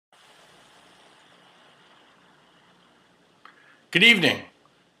Good evening,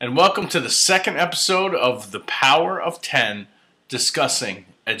 and welcome to the second episode of The Power of 10, discussing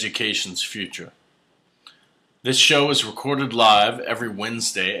education's future. This show is recorded live every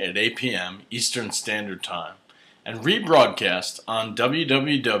Wednesday at 8 p.m. Eastern Standard Time and rebroadcast on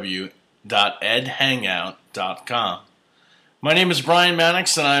www.edhangout.com. My name is Brian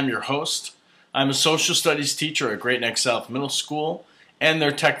Mannix, and I am your host. I'm a social studies teacher at Great Neck South Middle School and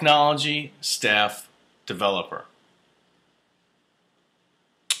their technology staff developer.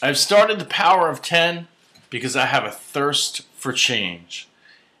 I've started The Power of 10 because I have a thirst for change,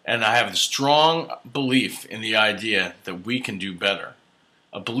 and I have a strong belief in the idea that we can do better,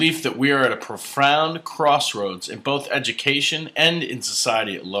 a belief that we are at a profound crossroads in both education and in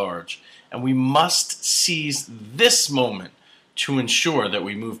society at large, and we must seize this moment to ensure that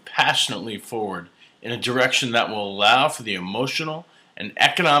we move passionately forward in a direction that will allow for the emotional and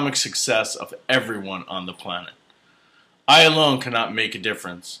economic success of everyone on the planet. I alone cannot make a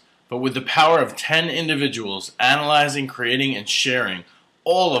difference, but with the power of 10 individuals analyzing, creating, and sharing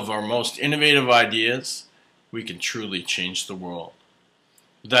all of our most innovative ideas, we can truly change the world.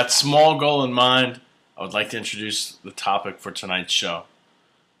 With that small goal in mind, I would like to introduce the topic for tonight's show: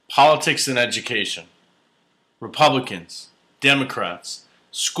 politics and education, Republicans, Democrats,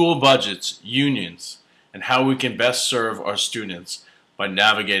 school budgets, unions, and how we can best serve our students by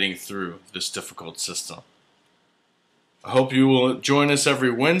navigating through this difficult system. I hope you will join us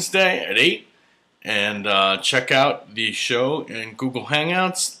every Wednesday at 8 and check out the show in Google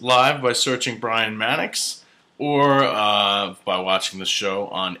Hangouts live by searching Brian Mannix or by watching the show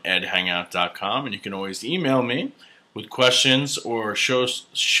on edhangout.com. And you can always email me with questions or show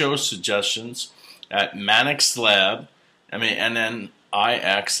suggestions at mannixlab, MANNIXLAB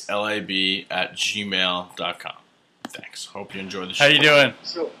 @gmail.com. Thanks. Hope you enjoy the show. How you doing?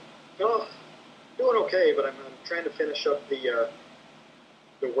 So, doing okay, but I'm trying to finish up the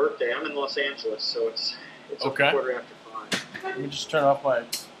workday. I'm in Los Angeles, so it's Okay. a quarter after 5. Let me just turn off my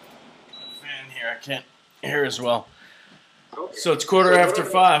fan here. I can't hear as well. Okay. So it's quarter after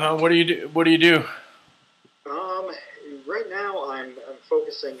 5. Huh? What do you do? Right now I'm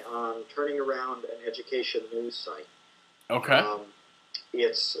focusing on turning around an education news site. Okay.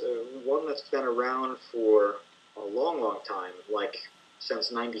 It's one that's been around for a long time, like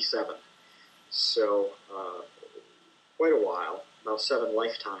since '97. So quite a while, about 7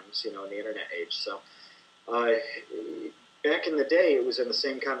 lifetimes, in the internet age. So back in the day, it was in the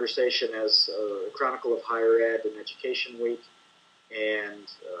same conversation as Chronicle of Higher Ed and Education Week, and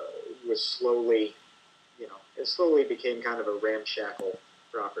was slowly, it slowly became kind of a ramshackle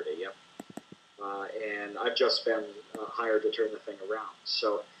property. Yeah. And I've just been hired to turn the thing around.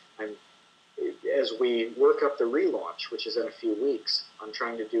 So as we work up the relaunch, which is in a few weeks, I'm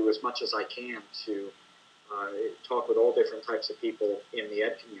trying to do as much as I can to talk with all different types of people in the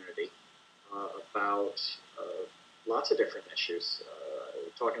ed community about lots of different issues.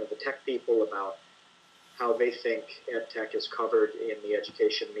 Talking with the tech people about how they think ed tech is covered in the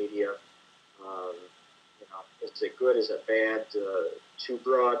education media. Is it good? Is it bad? Too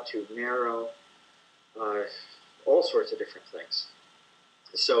broad? Too narrow? All sorts of different things.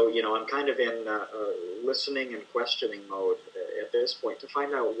 So, I'm kind of in listening and questioning mode at this point to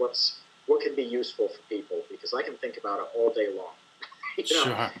find out what can be useful for people, because I can think about it all day long.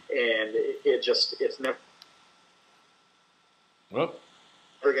 Sure. And it's never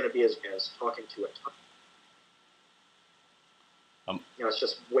going to be as talking to a ton. It's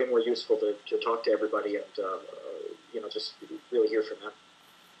just way more useful to talk to everybody and, just really hear from them.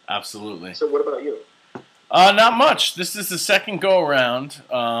 Absolutely. So what about you? Not much. This is the second go-around.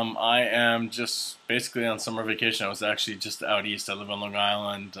 I am just basically on summer vacation. I was actually just out east. I live on Long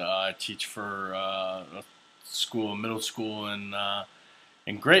Island. I teach for a middle school in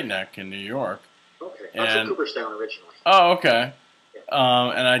Great Neck in New York. Okay. I'm from Cooperstown originally. Oh, okay.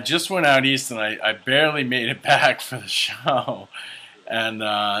 Yeah. And I just went out east, and I barely made it back for the show. And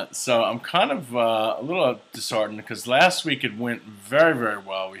so I'm kind of a little disheartened because last week it went very, very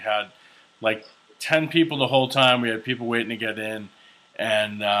well. We had like 10 people the whole time. We had people waiting to get in,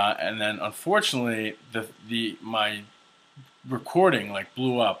 and then unfortunately my recording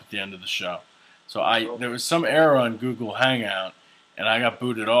blew up at the end of the show. So there was some error on Google Hangout, and I got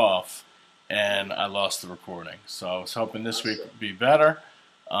booted off, and I lost the recording. So I was hoping this week would be better.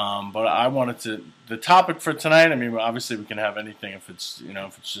 But I wanted the topic for tonight, obviously we can have anything if it's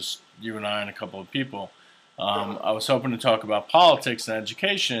just you and I and a couple of people. I was hoping to talk about politics and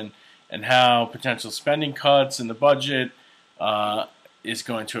education and how potential spending cuts in the budget is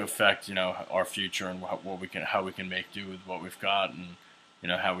going to affect, our future and how we can make do with what we've got, and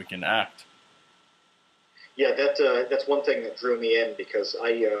how we can act. Yeah, that's one thing that drew me in because I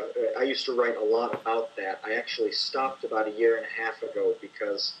used to write a lot about that. I actually stopped about a year and a half ago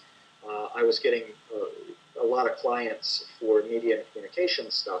because I was getting a lot of clients for media and communication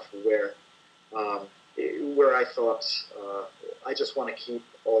stuff um, where I thought I just want to keep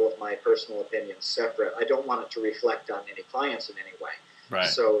all of my personal opinions separate. I don't want it to reflect on any clients in any way. Right.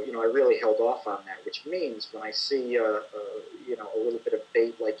 So I really held off on that, which means when I see a little bit of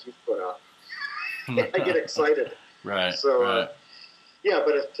bait like you put up. I get excited. Right. So, right. Yeah,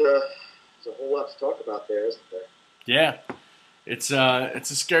 but there's a whole lot to talk about there, isn't there? Yeah, it's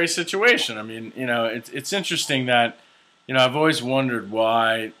a scary situation. I mean, it's interesting that, I've always wondered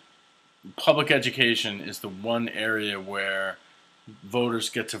why public education is the one area where voters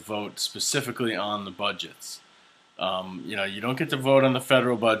get to vote specifically on the budgets. You don't get to vote on the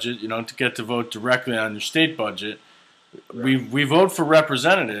federal budget. You don't get to vote directly on your state budget. Right. We vote for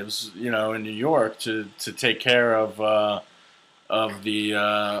representatives, in New York to take care of the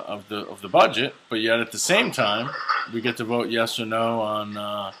budget, but yet at the same time we get to vote yes or no on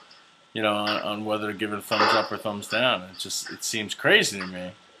on whether to give it a thumbs up or thumbs down. It seems crazy to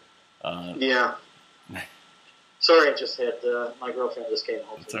me. Yeah. Sorry, I just had my girlfriend just came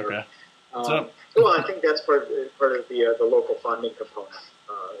home. It's okay. What's up? Well, I think that's part of the local funding component.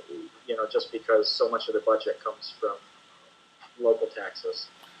 Just because so much of the budget comes from local taxes.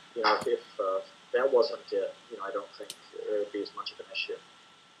 If that wasn't it, I don't think there would be as much of an issue.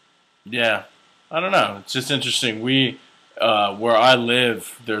 Yeah, I don't know. It's just interesting. We where I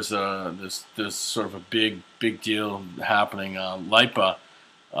live, there's sort of a big deal happening. LIPA,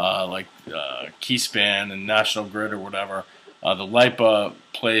 Keyspan and National Grid or whatever. The LIPA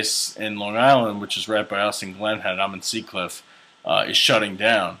place in Long Island, which is right by us in Glen Head, I'm in Seacliff, is shutting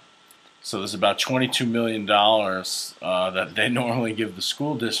down. So there's about $22 million that they normally give the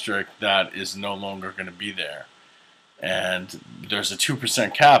school district that is no longer going to be there. And there's a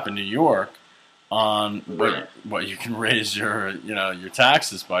 2% cap in New York on what you can raise your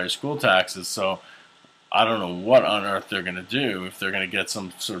taxes by, your school taxes. So I don't know what on earth they're going to do, if they're going to get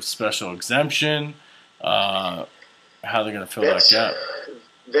some sort of special exemption, how they're going to fill that gap.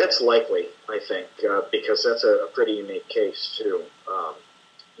 That's likely, I think, because that's a pretty unique case too.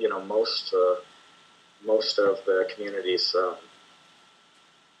 Most of the communities,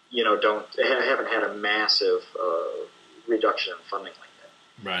 haven't had a massive reduction in funding like that.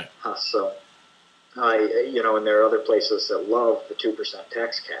 Right. So, and there are other places that love the 2%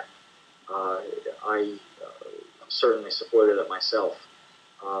 tax cap. I certainly supported it myself,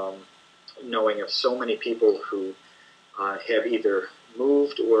 knowing of so many people who have either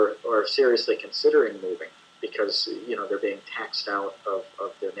moved or are seriously considering moving because they're being taxed out of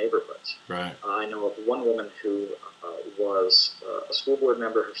their neighborhoods. Right. I know of one woman who was a school board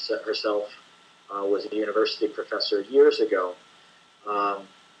member herself, was a university professor years ago,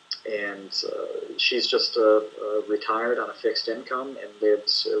 and she's just retired on a fixed income and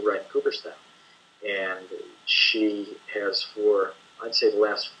lives right in Cooperstown. And she has, for I'd say the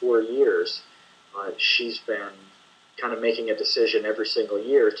last 4 years, she's been kind of making a decision every single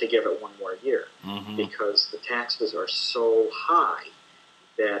year to give it one more year, because the taxes are so high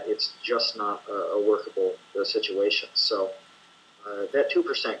that it's just not a workable situation. So that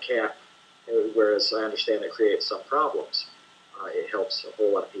 2% cap, whereas I understand it creates some problems, it helps a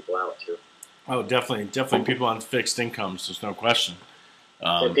whole lot of people out too. Oh, definitely people on fixed incomes, there's no question.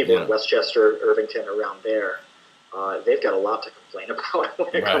 And people in Westchester, Irvington, around there, they've got a lot to complain about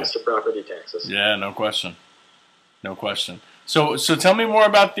when it comes to property taxes. Yeah, no question. No question. So tell me more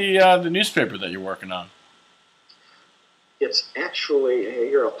about the newspaper that you're working on. It's actually,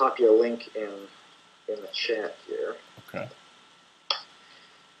 here, I'll pop you a link in the chat here. Okay.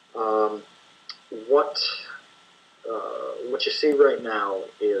 What you see right now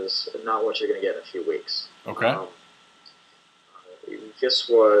is not what you're going to get in a few weeks. Okay. This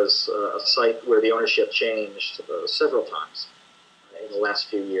was a site where the ownership changed several times in the last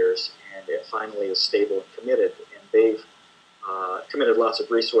few years, and it finally is stable and committed. And they've committed lots of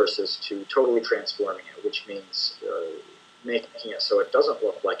resources to totally transforming it, which means making it so it doesn't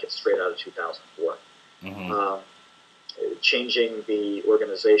look like it's straight out of 2004. Changing the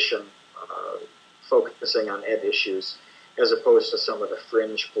organization, focusing on ed issues, as opposed to some of the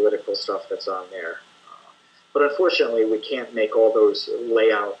fringe political stuff that's on there. But unfortunately, we can't make all those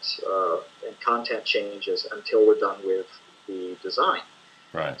layouts and content changes until we're done with the design.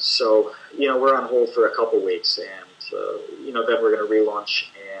 Right. So, we're on hold for a couple weeks, and, then we're going to relaunch,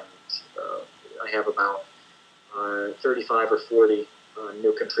 and I have about 35 or 40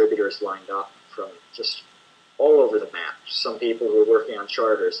 new contributors lined up from just all over the map. Some people who are working on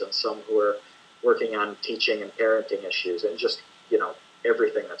charters, and some who are working on teaching and parenting issues, and just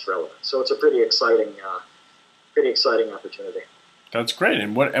everything that's relevant. So it's a pretty exciting opportunity. That's great.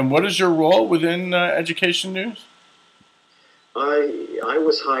 And what is your role within Education News? I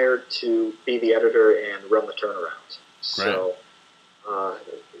was hired to be the editor and run the turnaround. Great. So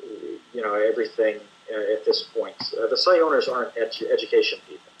everything at this point, the site owners aren't education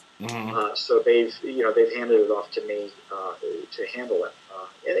people. Mm-hmm. So they've handed it off to me to handle it.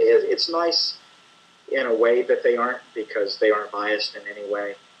 And it's nice in a way that they aren't, because they aren't biased in any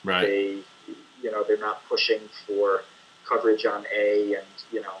way. Right. They're not pushing for coverage on A and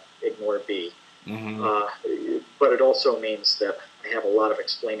ignore B. Mm-hmm. But it also means that I have a lot of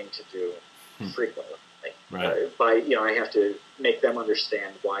explaining to do frequently. Right. I have to make them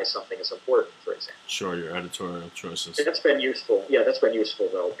understand why something is important, for example. Sure, your editorial choices. That's been useful. Yeah, that's been useful,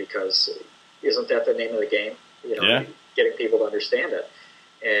 though, because isn't that the name of the game? Yeah. Getting people to understand it.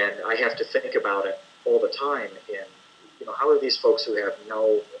 And I have to think about it all the time in, how are these folks who have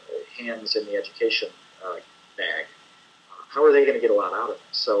no hands in the education bag, how are they going to get a lot out of it?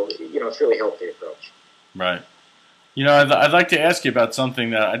 So, it's really helped the approach. Right. I'd like to ask you about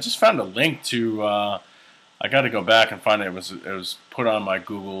something that I just found a link to. I got to go back and find it. It was put on my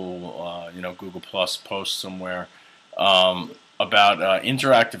Google, Google Plus post somewhere about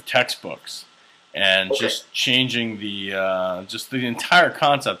interactive textbooks and just changing the entire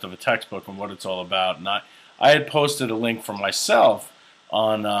concept of a textbook and what it's all about. And I had posted a link for myself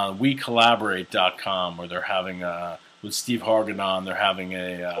on WeCollaborate.com where they're having with Steve Hargadon, they're having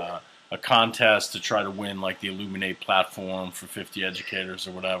a contest to try to win like the Illuminate platform for 50 educators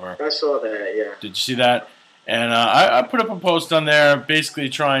or whatever. I saw that, yeah. Did you see that? And I put up a post on there basically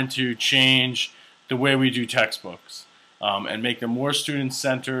trying to change the way we do textbooks and make them more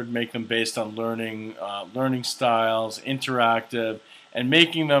student-centered, make them based on learning styles, interactive, and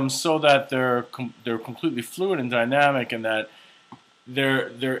making them so that they're completely fluid and dynamic, and that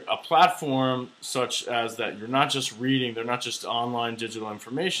they're a platform such as that you're not just reading, they're not just online digital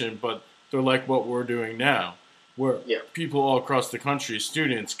information, but they're like what we're doing now, where people all across the country,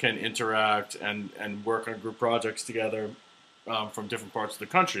 students, can interact and work on group projects together from different parts of the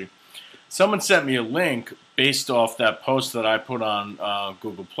country. Someone sent me a link based off that post that I put on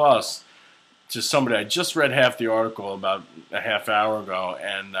Google Plus to somebody. I just read half the article about a half hour ago,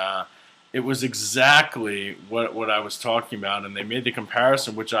 and it was exactly what I was talking about, and they made the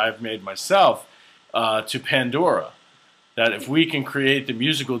comparison, which I've made myself, to Pandora. That if we can create the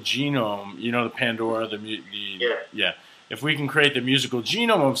musical genome, the Pandora, if we can create the musical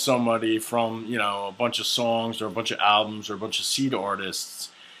genome of somebody from, a bunch of songs or a bunch of albums or a bunch of seed artists,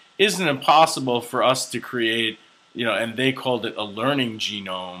 isn't it possible for us to create, and they called it a learning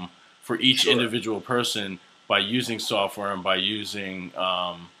genome for each individual person by using software and by using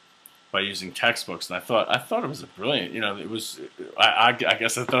textbooks. And I thought it was a brilliant, it was, I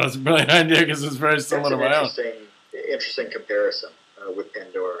guess I thought it was a brilliant idea because it's very similar to my own. Interesting comparison with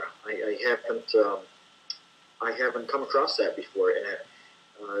Pandora. I haven't come across that before, and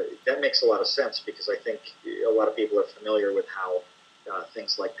that makes a lot of sense because I think a lot of people are familiar with how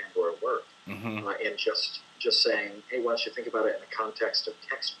things like Pandora work, and just saying, hey, why don't you think about it in the context of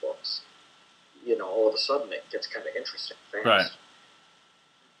textbooks? All of a sudden it gets kind of interesting fast. Right.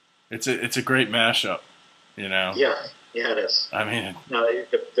 It's a great mashup, Yeah, it is. I mean, now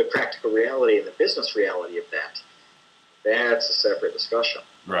the practical reality and the business reality of that's a separate discussion.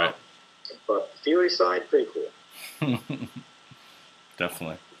 Right. But the theory side, pretty cool.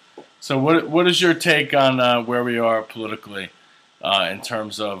 Definitely. So what is your take on where we are politically in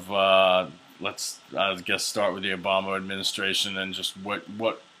terms of, let's, I guess, start with the Obama administration and just where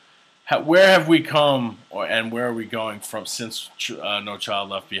have we come and where are we going from since No Child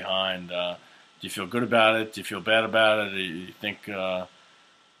Left Behind? Do you feel good about it? Do you feel bad about it? Do you think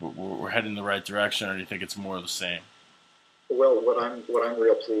we're heading in the right direction, or do you think it's more of the same? Well, what I'm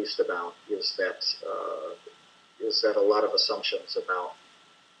real pleased about is that a lot of assumptions about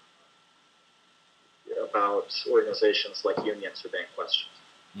organizations like unions are being questioned.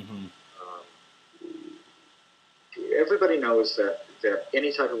 Mm-hmm. Everybody knows that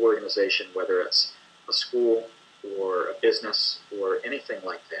any type of organization, whether it's a school or a business or anything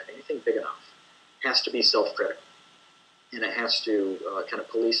like that, anything big enough, has to be self-critical, and it has to kind of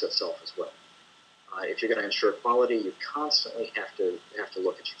police itself as well. If you're going to ensure quality, you constantly have to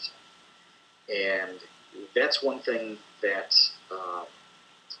look at yourself, and that's one thing that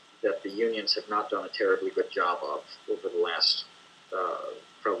the unions have not done a terribly good job of over the last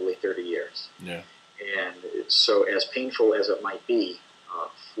probably 30 years. Yeah. And so, as painful as it might be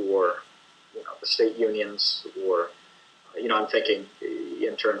for the state unions, or I'm thinking in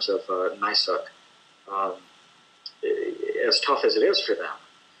in terms of NYSUC, as tough as it is for them,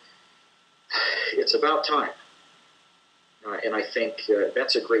 it's about time. And I think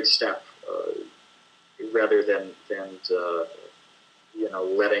that's a great step, rather than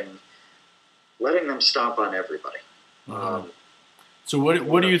letting them stomp on everybody. Mm-hmm. So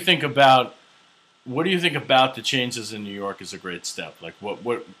what do you think about the changes in New York as a great step? Like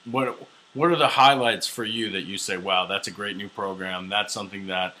what are the highlights for you that you say, wow, that's a great new program, that's something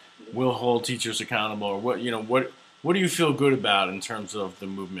that will hold teachers accountable, or what do you feel good about in terms of the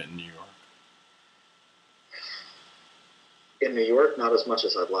movement in New York? In New York, not as much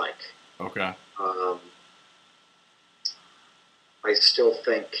as I'd like. Okay. I still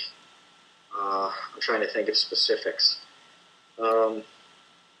think, I'm trying to think of specifics.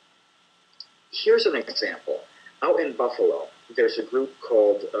 Here's an example. Out in Buffalo, there's a group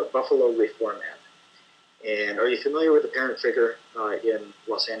called Buffalo Reform Ed. And are you familiar with the parent trigger in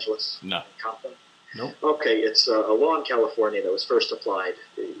Los Angeles? No. In Compton? Nope. Okay, it's a law in California that was first applied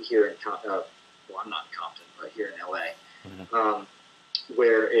here in, well, I'm not in Compton, but here in LA, mm-hmm.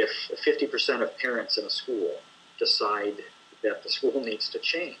 Where if 50% of parents in a school decide that the school needs to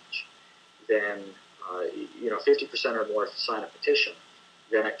change, then 50% or more sign a petition,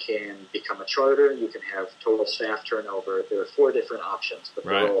 then it can become a charter. You can have total staff turnover. There are 4 different options, but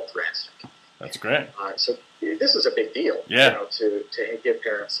they're all drastic. That's great. So this is a big deal. Yeah. To give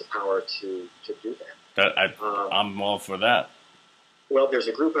parents the power to do that. I'm all for that. Well, there's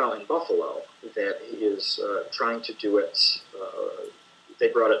a group out in Buffalo that is trying to do it. They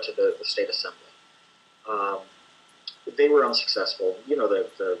brought it to the state assembly. They were unsuccessful.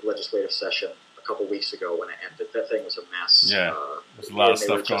 The legislative session a couple weeks ago when it ended, that thing was a mess. Yeah, there's a lot of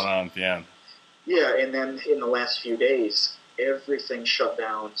stuff going on at the end. Yeah, and then in the last few days, everything shut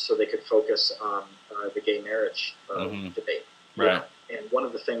down so they could focus on the gay marriage mm-hmm. debate. Right. Yeah. And one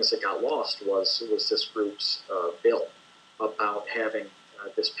of the things that got lost was this group's bill about having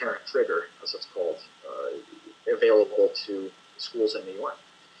this parent trigger, as it's called, available to schools in New York.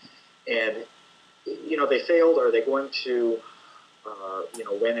 And they failed. Are they going to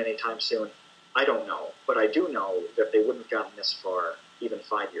win anytime soon? I don't know, but I do know that they wouldn't have gotten this far even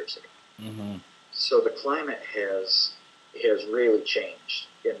 5 years ago. Mm-hmm. So the climate has really changed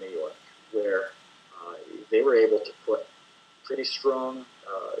in New York, where they were able to put pretty strong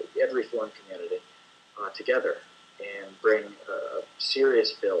ed reform community together and bring a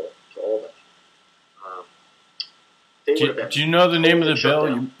serious bill to Albany. Do you know the name of the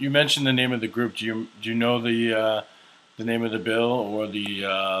bill? You mentioned the name of the group. Do you know the name of the bill or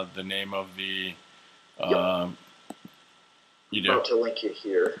the name of the? Yep. You do. About to link you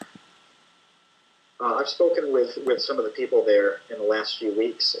here. I've spoken with some of the people there in the last few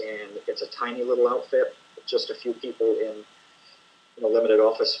weeks, and it's a tiny little outfit, just a few people in a limited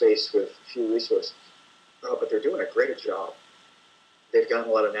office space with few resources. But they're doing a great job. They've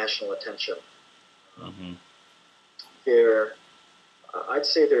gotten a lot of national attention. Mm-hmm. I'd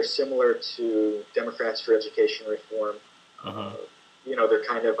say they're similar to Democrats for Education Reform. Uh-huh. They're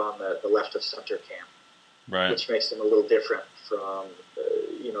kind of on the left of center camp, right? Which makes them a little different from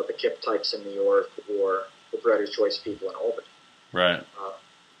the KIPP types in New York or the Brighter Choice people in Albany. Right.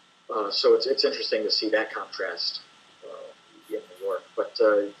 So it's interesting to see that contrast in New York, but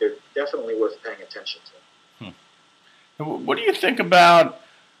they're definitely worth paying attention to. What do you think about?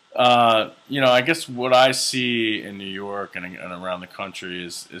 I guess what I see in New York and around the country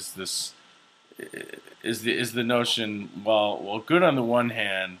is the notion. Well, good on the one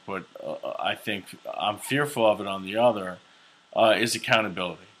hand, but I think I'm fearful of it on the other. Is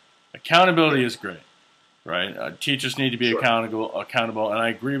accountability. Accountability is great, right? Teachers need to be accountable, and I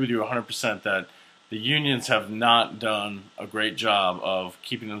agree with you 100% that the unions have not done a great job of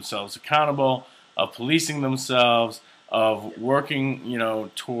keeping themselves accountable, of policing themselves, of working,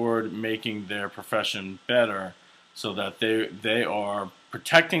 toward making their profession better, so that they are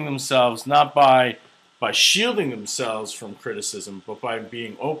protecting themselves not by shielding themselves from criticism, but by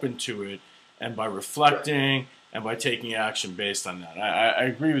being open to it and by reflecting and by taking action based on that. I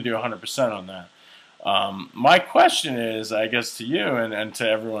agree with you 100% on that. My question is, I guess, to you and to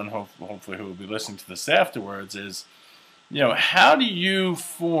everyone hopefully who will be listening to this afterwards is, how do you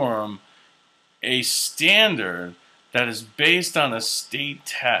form a standard that is based on a state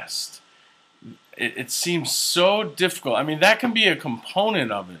test? It seems so difficult. I mean, that can be a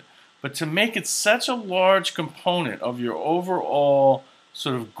component of it, but to make it such a large component of your overall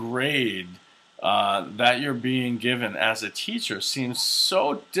sort of grade that you're being given as a teacher seems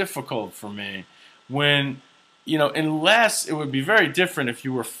so difficult for me when, unless it would be very different if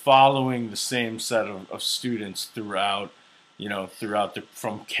you were following the same set of students throughout, throughout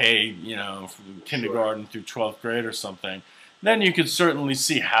from K, from kindergarten through 12th grade or something, then you could certainly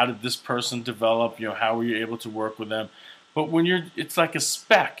see how did this person develop, how were you able to work with them. But when it's like a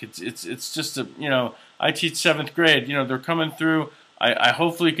speck. It's just I teach 7th grade. They're coming through. I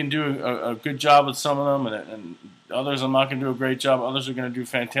hopefully can do a good job with some of them, and others I'm not going to do a great job. Others are going to do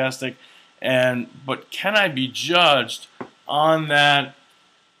fantastic. But can I be judged on that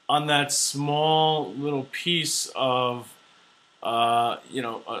small little piece of a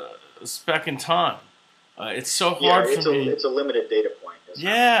speck in time? It's so hard for me. It's a limited data point.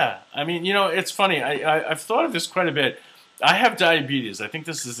 Yeah, I mean, it's funny. I've thought of this quite a bit. I have diabetes. I think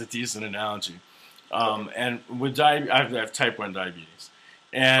this is a decent analogy. And with I have type 1 diabetes,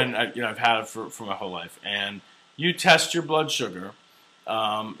 and I've had it for my whole life. And you test your blood sugar,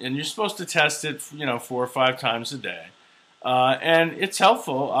 and you're supposed to test it, 4 or 5 times a day. And it's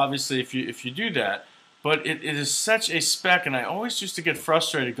helpful, obviously, if you do that. But it is such a speck, and I always used to get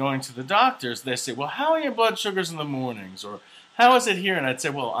frustrated going to the doctors. They say, well, how are your blood sugars in the mornings? Or how is it here? And I'd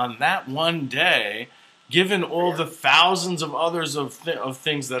say, well, on that one day, given all the thousands of others of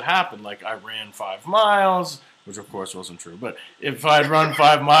things that happened, like I ran 5 miles, which of course wasn't true, but if I'd run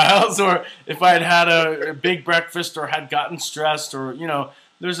 5 miles, or if I'd had a big breakfast, or had gotten stressed, or,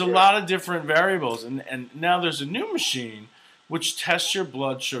 there's a lot of different variables. And now there's a new machine which tests your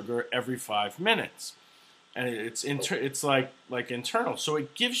blood sugar every 5 minutes. And it's like internal. So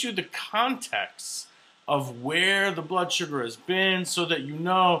it gives you the context of where the blood sugar has been, so that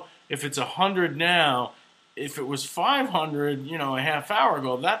if it's 100 now, if it was 500, a half hour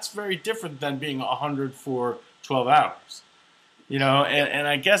ago, that's very different than being 100 for 12 hours. And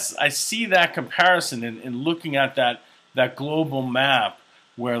I guess I see that comparison in looking at that global map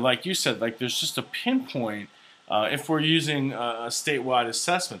where, like you said, like there's just a pinpoint. If we're using a statewide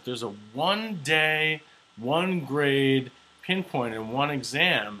assessment, there's a 1 day, 1 grade pinpoint in 1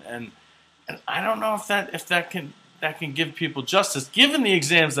 exam, and I don't know if that can give people justice, given the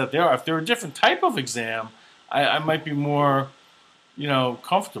exams that there are. If they're a different type of exam, I might be more,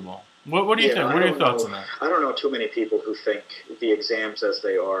 comfortable. What do you think? What are your thoughts on that? I don't know too many people who think the exams as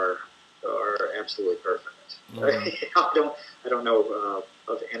they are absolutely perfect. Mm-hmm. I don't know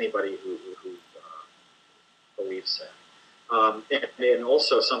of anybody who believes that. And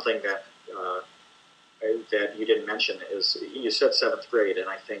also something that you didn't mention is, you said 7th grade, and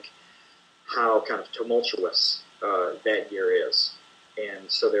I think how kind of tumultuous that year is.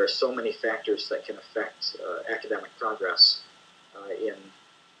 And so there are so many factors that can affect academic progress in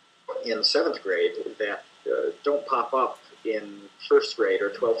 7th grade that don't pop up in 1st grade or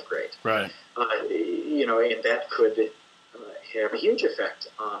 12th grade. Right. And that could have a huge effect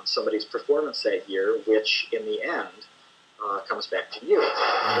on somebody's performance that year, which in the end comes back to you,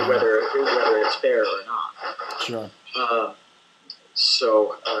 whether it's fair or not. Sure.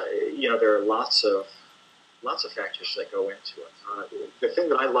 So there are lots of factors that go into it. The thing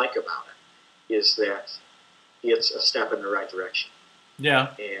that I like about it is that it's a step in the right direction.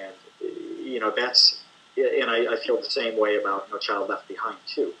 Yeah. And I feel the same way about No Child Left Behind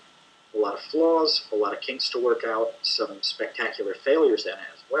too. A lot of flaws, a lot of kinks to work out, some spectacular failures in it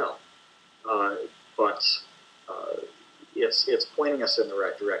as well. But it's pointing us in the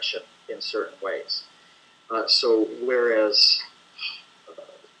right direction in certain ways. So whereas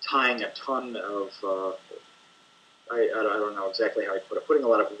tying a ton of I don't know exactly how I put it, putting a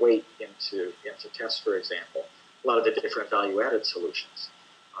lot of weight into tests, for example, a lot of the different value-added solutions,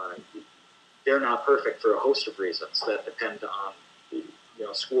 they're not perfect for a host of reasons that depend on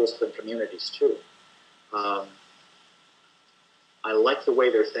schools and communities too. I like the way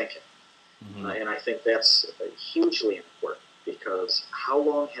they're thinking, and I think that's hugely important, because how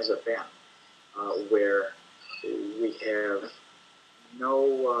long has it been where we have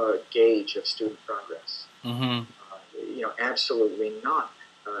no gauge of student progress? Absolutely none,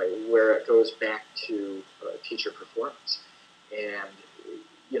 where it goes back to teacher performance. And,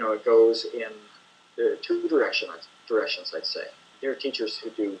 it goes in 2 directions, I'd say. There are teachers who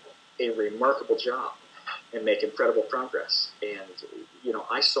do a remarkable job and make incredible progress. And,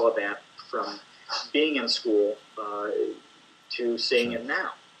 I saw that from being in school to seeing it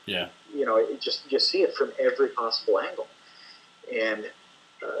now. Yeah. You see it from every possible angle. And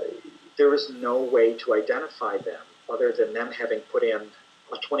there is no way to identify them other than them having put in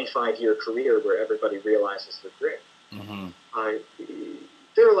a 25-year career where everybody realizes they're great.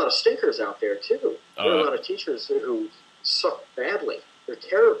 There are a lot of stinkers out there, too. There are a lot of teachers who suck badly. They're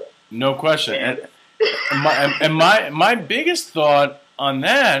terrible. No question. And my biggest thought on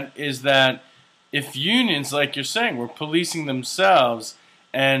that is that if unions, like you're saying, were policing themselves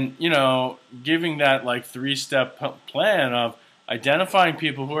and, you know, giving that like 3-step plan of identifying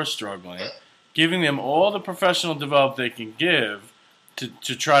people who are struggling, giving them all the professional development they can give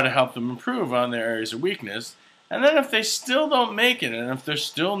to try to help them improve on their areas of weakness. And then if they still don't make it, and if they're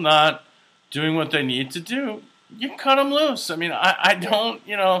still not doing what they need to do, you cut them loose. I mean, I don't,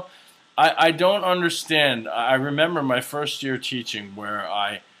 you know, I don't understand. I remember my first year teaching where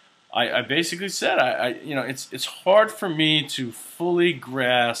I basically said, you know, it's hard for me to fully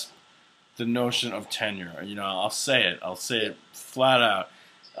grasp the notion of tenure. You know, I'll say it flat out.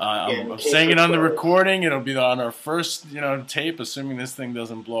 I'm saying it on the recording. It'll be on our first, you know, tape, assuming this thing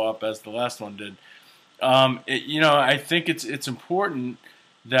doesn't blow up as the last one did. You know, I think it's important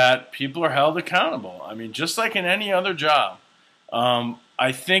that people are held accountable. I mean, just like in any other job.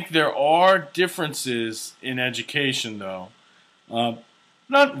 I think there are differences in education, though.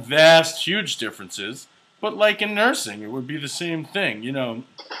 Not vast, huge differences, but like in nursing, it would be the same thing. You know,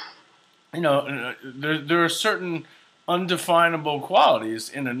 there are certain undefinable qualities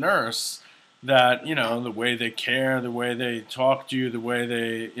in a nurse that, you know, the way they care, the way they talk to you, the way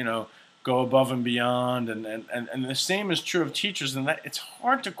they, you know, go above and beyond, and the same is true of teachers, and that it's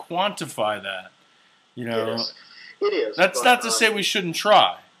hard to quantify that. You know, it is. That's not to say we shouldn't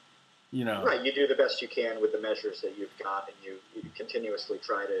try. You know, right? You do the best you can with the measures that you've got, and you continuously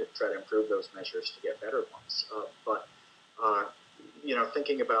try to improve those measures to get better ones. But you know,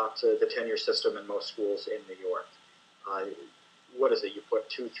 thinking about the tenure system in most schools in New York, what is it? You put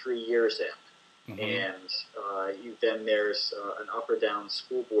 2-3 years in, and then there's an up or down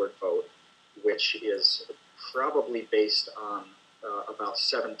school board vote, which is probably based on about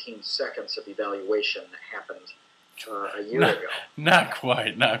 17 seconds of evaluation that happened a year ago. Not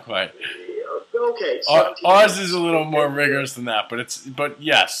quite. Okay. Ours is a little more rigorous than that, but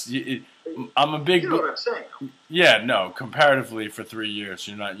yes, I'm a big. You know what I'm saying? Yeah, no. Comparatively, for 3 years,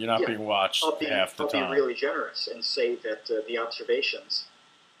 you're not being watched half the time. I'll be really generous and say that the observations.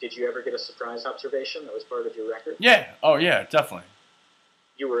 Did you ever get a surprise observation that was part of your record? Yeah. Oh, yeah. Definitely.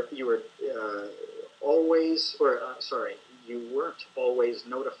 You were always, or sorry, you weren't always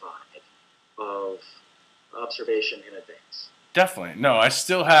notified of observation in advance. Definitely. No, I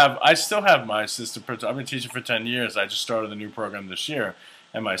still have my assistant principal. I've been teaching for 10 years. I just started the new program this year.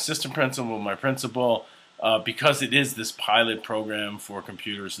 And my assistant principal, my principal, because it is this pilot program for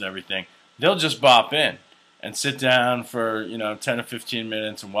computers and everything, they'll just bop in and sit down for, you know, 10 or 15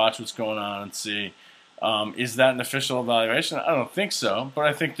 minutes and watch what's going on and see, is that an official evaluation? I don't think so, but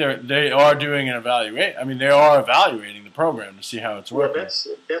I think they are doing an evaluation. I mean, they are evaluating the program to see how it's working. Well,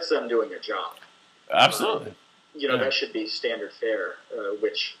 that's them doing a job. Absolutely. You know, that should be standard fare,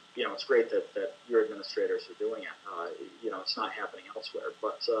 which, you know, it's great that your administrators are doing it. You know, it's not happening elsewhere.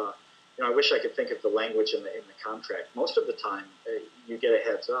 But, you know, I wish I could think of the language in the contract. Most of the time, you get a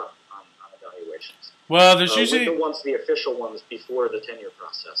heads up on evaluations. Well, there's usually the official ones before the tenure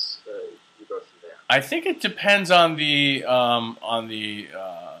process. You go through that. I think it depends on the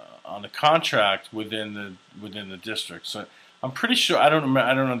contract within the district. So I'm pretty sure I don't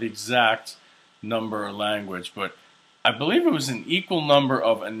know the exact number or language, but I believe it was an equal number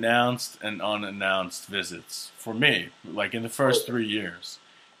of announced and unannounced visits for me, like in the first 3 years.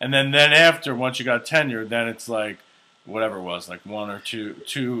 And then after, once you got tenure, then it's like whatever it was, like 1 or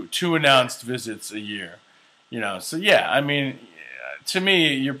 2 announced visits a year. You know, so yeah, I mean, to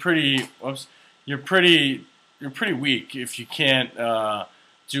me, you're pretty weak if you can't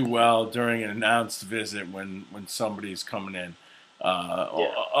do well during an announced visit when somebody's coming in.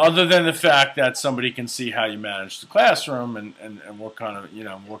 Other than the fact that somebody can see how you manage the classroom and what kind of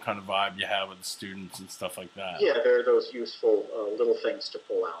vibe you have with the students and stuff like that. Yeah, there are those useful little things to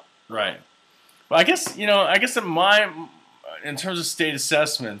pull out. Right. Well, I guess in terms of state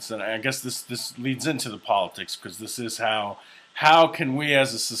assessments, and I guess this leads into the politics, because this is how can we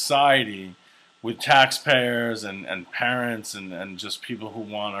as a society, with taxpayers and parents and just people who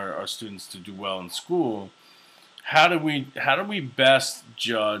want our students to do well in school, how do we best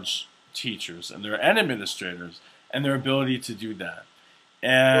judge teachers and administrators and their ability to do that?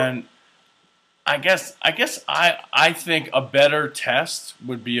 And I guess I think a better test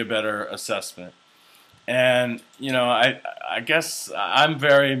would be a better assessment. And you know, I guess I'm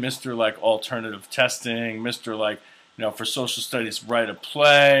very Mr. like alternative testing, Mr. like, you know, for social studies, write a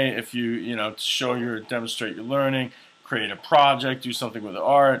play if you know, to demonstrate your learning, create a project, do something with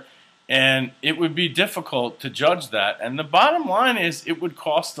art. And it would be difficult to judge that. And the bottom line is it would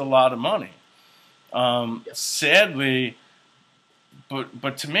cost a lot of money. Sadly,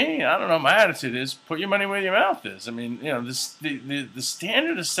 but to me, I don't know, my attitude is put your money where your mouth is. I mean, you know, the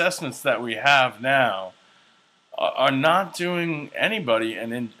standard assessments that we have now are not doing anybody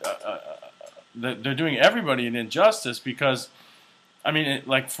they're doing everybody an injustice, because, I mean,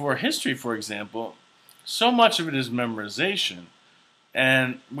 like for history, for example, so much of it is memorization.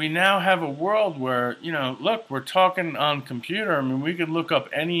 And we now have a world where, look, we're talking on computer. I mean, we could look up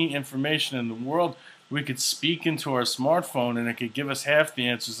any information in the world. We could speak into our smartphone, and it could give us half the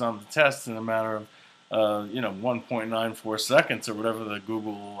answers on the test in a matter of, 1.94 seconds, or whatever the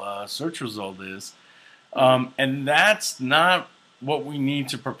Google search result is. And that's not what we need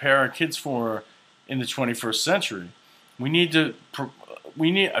to prepare our kids for in the 21st century. We need,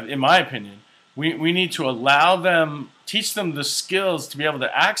 in my opinion, we need to allow them, teach them the skills to be able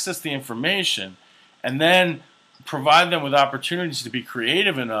to access the information, and then provide them with opportunities to be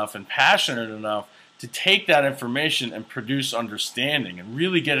creative enough and passionate enough to take that information and produce understanding, and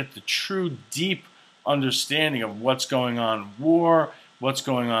really get at the true, deep understanding of what's going on in war, what's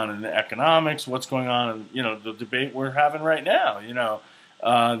going on in the economics, what's going on in the debate we're having right now.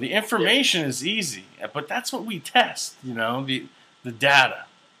 The information is easy, but that's what we test. The data,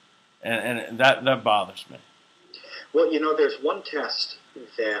 and that bothers me. Well, there's one test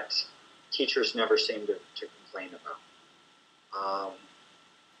that teachers never seem to complain about,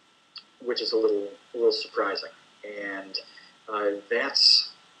 which is a little surprising, and that's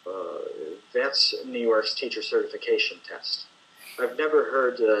New York's teacher certification test. I've never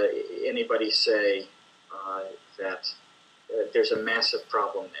heard anybody say that there's a massive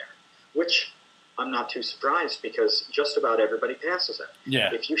problem there, which I'm not too surprised, because just about everybody passes it.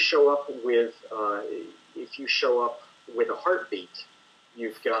 Yeah. If you show up with a heartbeat,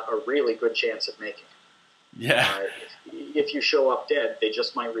 you've got a really good chance of making it. Yeah. If you show up dead, they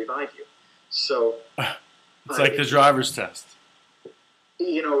just might revive you. So it's like the driver's test.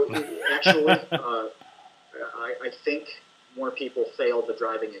 Actually, I think more people fail the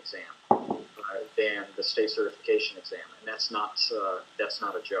driving exam than the state certification exam, and that's not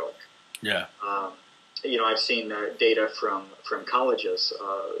a joke. Yeah. I've seen data from colleges.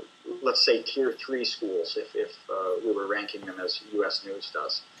 Let's say tier 3 schools, if we were ranking them as U.S. News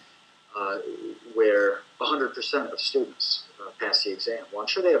does, where 100% of students pass the exam. Well, I'm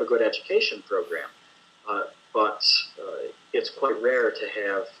sure they have a good education program, but it's quite rare to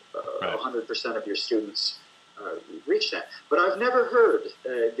have 100% of your students reach that. But I've never heard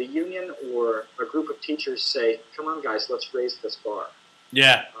the union or a group of teachers say, "Come on, guys, let's raise this bar."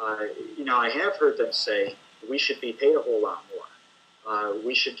 Yeah. I have heard them say, "We should be paid a whole lot more.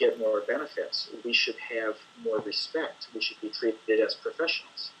 We should get more benefits. We should have more respect. We should be treated as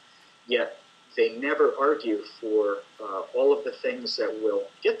professionals." Yet they never argue for all of the things that will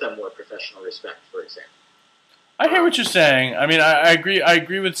get them more professional respect, for example. I hear what you're saying. I mean, I agree. I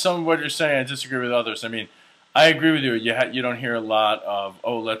agree with some of what you're saying. I disagree with others. I mean, I agree with you. You don't hear a lot of,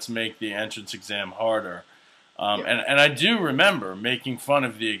 let's make the entrance exam harder. And I do remember making fun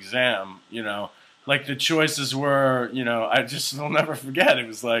of the exam, like the choices were, I just will never forget. It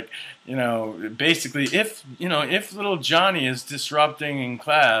was like, basically, if little Johnny is disrupting in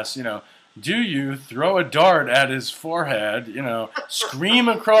class, do you throw a dart at his forehead, scream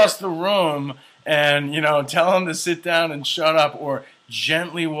across the room and, tell him to sit down and shut up, or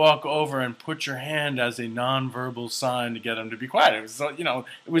gently walk over and put your hand as a nonverbal sign to get him to be quiet. It was, it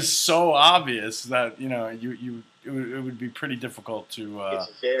was so obvious that, it would be pretty difficult to...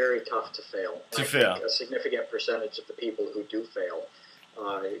 it's very tough to fail. I think a significant percentage of the people who do fail,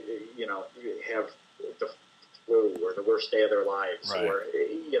 have the flu or the worst day of their lives, right, or,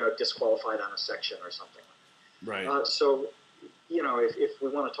 disqualified on a section or something like that. Right. So, if we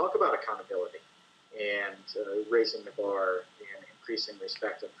want to talk about accountability and raising the bar and increasing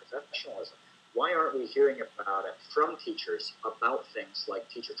respect and professionalism, why aren't we hearing about it from teachers about things like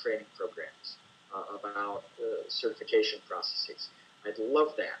teacher training programs, about certification processes? I'd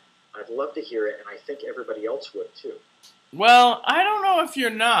love that. I'd love to hear it, and I think everybody else would too. Well, I don't know if you're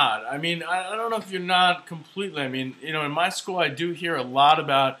not. I mean, I don't know if you're not completely. I mean, in my school, I do hear a lot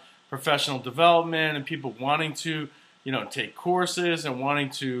about professional development and people wanting to, take courses and wanting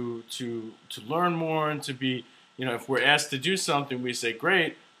to learn more and to be, if we're asked to do something, we say,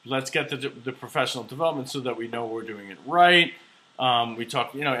 great, let's get the professional development so that we know we're doing it right. We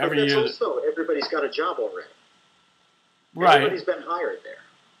talk, every year. Also, everybody's got a job already. Right. Everybody's been hired there.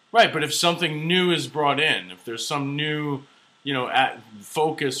 Right, but if something new is brought in, if there's some new,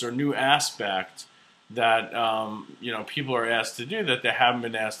 focus or new aspect that, people are asked to do that they haven't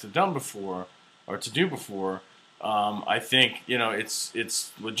been asked to do before, I think,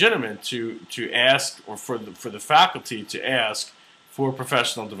 it's legitimate to ask, or for the faculty to ask for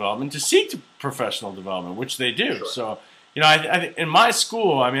professional development, to seek professional development, which they do. Sure. So, I in my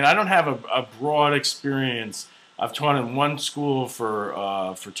school, I mean, I don't have a broad experience I've taught in one school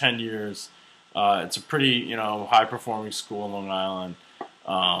for 10 years. It's a pretty high performing school in Long Island,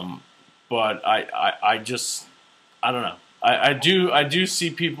 but I just I don't know. I do see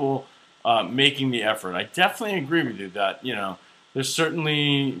people making the effort. I definitely agree with you that there's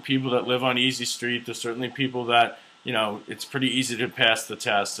certainly people that live on Easy Street. There's certainly people that it's pretty easy to pass the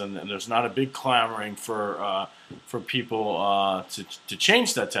test, and there's not a big clamoring for people to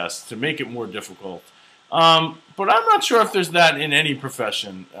change that test to make it more difficult. But I'm not sure if there's that in any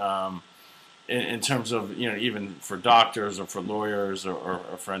profession, in terms of even for doctors or for lawyers or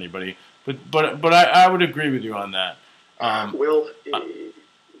for anybody. But I would agree with you on that. Well,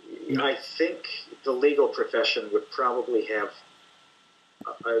 I think the legal profession would probably have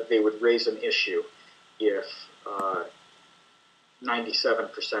they would raise an issue if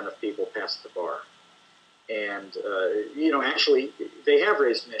 97% of people passed the bar. And, actually, they have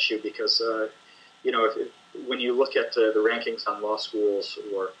raised an issue because, when you look at the rankings on law schools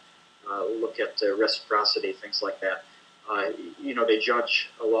or look at reciprocity, things like that, they judge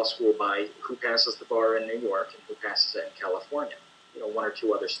a law school by who passes the bar in New York and who passes it in California, one or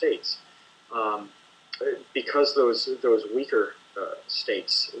two other states. Because those weaker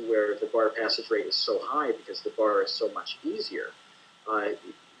states where the bar passage rate is so high because the bar is so much easier,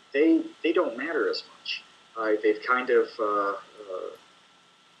 they don't matter as much. They've kind of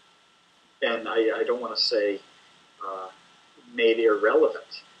been, I don't want to say made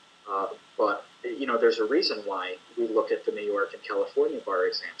irrelevant, but there's a reason why we look at the New York and California bar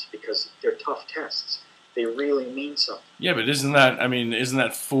exams, because they're tough tests. They really mean something. Yeah, but isn't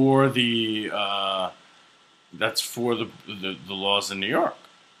that for the that's for the laws in New York?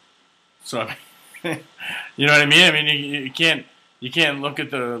 So you know what I mean? I mean, you can't look at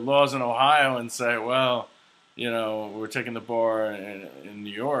the laws in Ohio and say, well, we're taking the bar in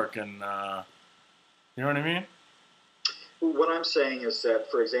New York, and you know what I mean? What I'm saying is that,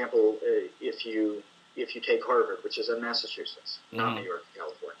 for example, if you take Harvard, which is in Massachusetts, not New York,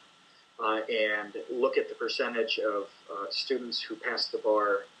 California, and look at the percentage of students who pass the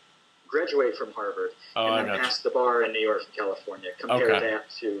bar, graduate from Harvard, and then pass the bar in New York and California. Compare that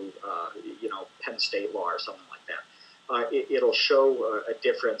to Penn State law or something like that. It'll show a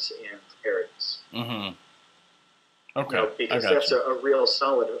difference in preparedness. Mm-hmm. Okay, because that's a real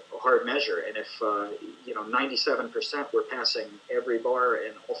solid, hard measure. And if 97% were passing every bar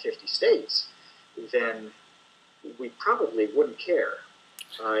in all 50 states, then we probably wouldn't care.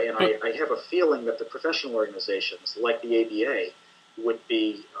 And I have a feeling that the professional organizations, like the ABA, would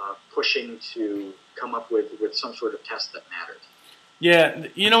be pushing to come up with some sort of test that mattered. Yeah,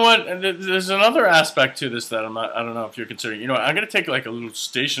 you know what? There's another aspect to this that I don't know if you're considering. I'm going to take like a little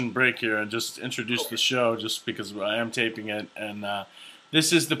station break here and just introduce the show, just because I am taping it. And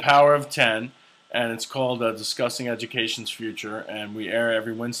this is The Power of 10, and it's called Discussing Education's Future. And we air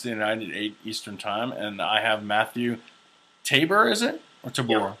every Wednesday night at 8 Eastern Time. And I have Matthew Tabor, is it? Or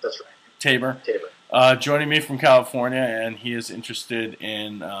Tabor? Yeah, that's right. Tabor. Joining me from California, and he is interested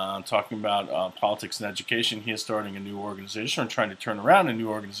in talking about politics and education. He is starting a new organization, or trying to turn around a new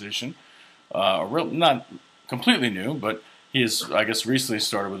organization. Not completely new, but he has, I guess, recently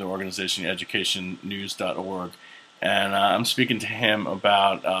started with an organization, educationnews.org. And I'm speaking to him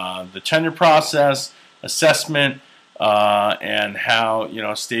about the tenure process, assessment, and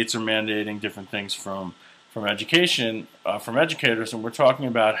how states are mandating different things from education, from educators. And we're talking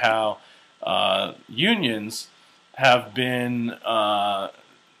about how unions have been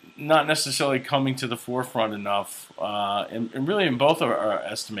not necessarily coming to the forefront enough, and really in both of our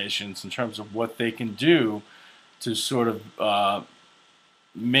estimations, in terms of what they can do to sort of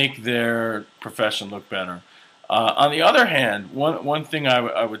make their profession look better. On the other hand, one thing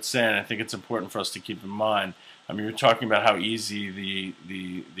I would say, and I think it's important for us to keep in mind, I mean, you're talking about how easy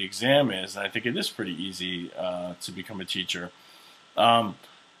the exam is, and I think it is pretty easy to become a teacher.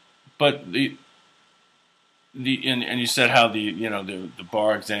 But and you said how the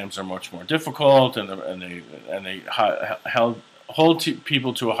bar exams are much more difficult, and they hold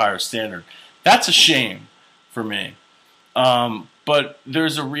people to a higher standard. That's a shame for me. But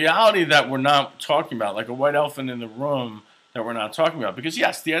there's a reality that we're not talking about, like a white elephant in the room that we're not talking about. Because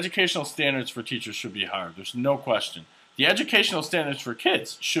yes, the educational standards for teachers should be higher. There's no question. The educational standards for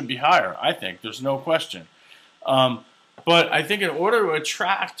kids should be higher, I think. There's no question. But I think in order to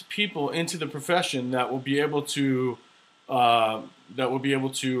attract people into the profession that will be able to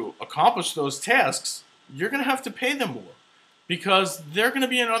accomplish those tasks, you're going to have to pay them more, because they're going to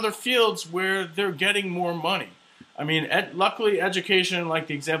be in other fields where they're getting more money. I mean, luckily, education, like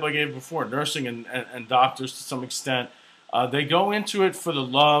the example I gave before, nursing and doctors to some extent, they go into it for the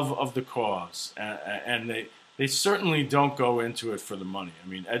love of the cause, and they they certainly don't go into it for the money. I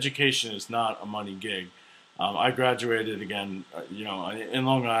mean, education is not a money gig. I graduated again, in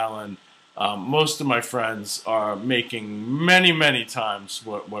Long Island. Most of my friends are making many, many times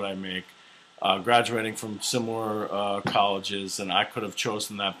what I make, graduating from similar colleges, and I could have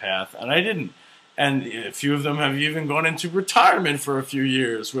chosen that path, and I didn't. And a few of them have even gone into retirement for a few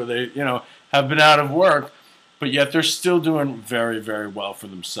years where they, have been out of work, but yet they're still doing very, very well for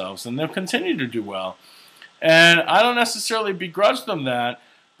themselves, and they'll continue to do well. And I don't necessarily begrudge them that,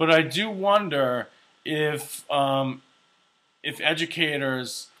 but I do wonder if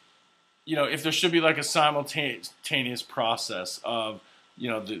educators, if there should be like a simultaneous process of,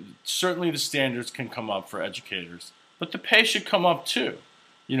 certainly the standards can come up for educators, but the pay should come up too,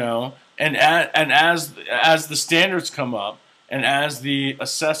 and as the standards come up and as the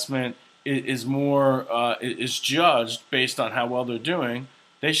assessment is judged based on how well they're doing,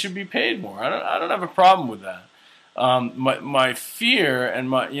 they should be paid more. I don't have a problem with that. My fear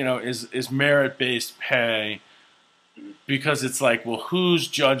and is merit-based pay, because it's like, well, who's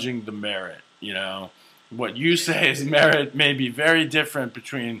judging the merit? What you say is merit may be very different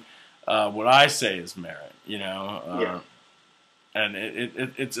between what I say is merit. Yeah. And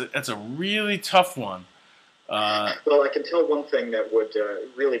it's a really tough one. Well, I can tell one thing that would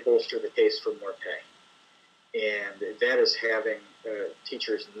really bolster the case for more pay, and that is having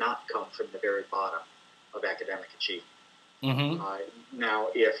teachers not come from the very bottom of academic achievement. Mm-hmm. Now,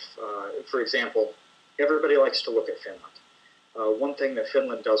 if, for example, everybody likes to look at Finland. One thing that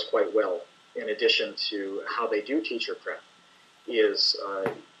Finland does quite well, in addition to how they do teacher prep, is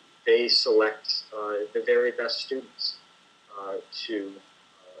they select the very best students to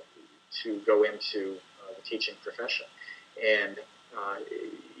go into the teaching profession, and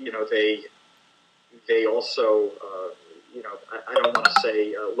they also I don't want to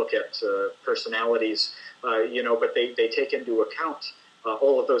say look at personalities, but they take into account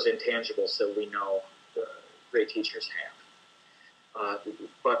all of those intangibles that we know great teachers have.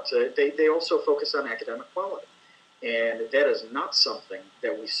 But they also focus on academic quality. And that is not something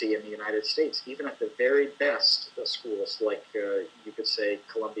that we see in the United States, even at the very best schools, like you could say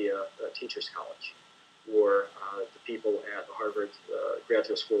Columbia Teachers College, or the people at the Harvard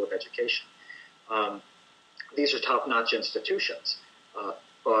Graduate School of Education. These are top-notch institutions,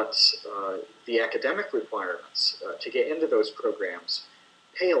 but the academic requirements to get into those programs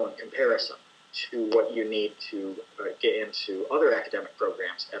pale in comparison to what you need to get into other academic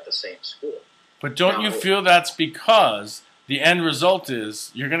programs at the same school. But don't you feel that's because the end result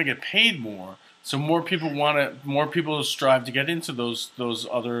is you're going to get paid more, so more people strive to get into those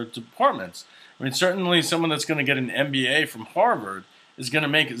other departments? I mean, certainly someone that's going to get an MBA from Harvard is going to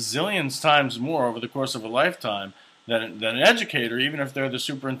make zillions times more over the course of a lifetime than an educator, even if they're the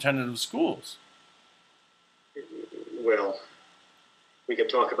superintendent of schools. Well, we could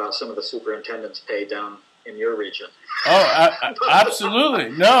talk about some of the superintendents' pay down in your region. Oh, absolutely.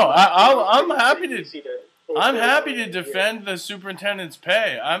 No, I'm happy to defend the superintendent's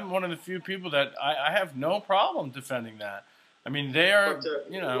pay. I'm one of the few people that I have no problem defending that. I mean, they are,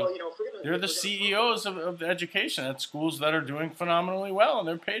 they're the CEOs of education at schools that are doing phenomenally well, and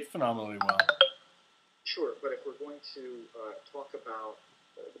they're paid phenomenally well. Sure, but if we're going to talk about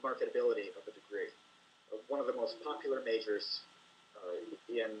the marketability of a degree, one of the most popular majors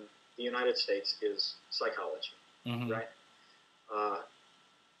in the United States is psychology, mm-hmm. right?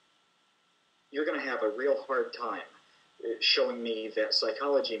 You're going to have a real hard time showing me that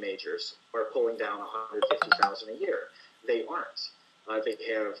psychology majors are pulling down $150,000 a year. They aren't. They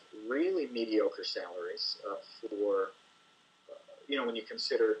have really mediocre salaries for, when you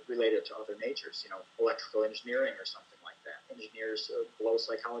consider related to other majors, electrical engineering or something like that. Engineers blow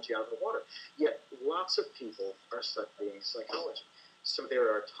psychology out of the water. Yet lots of people are studying psychology. So there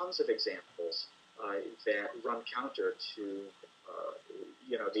are tons of examples that run counter to,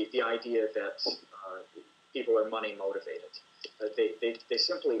 the idea that people are money motivated. They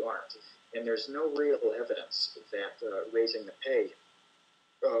simply aren't. And there's no real evidence that raising the pay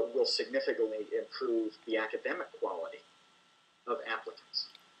will significantly improve the academic quality of applicants.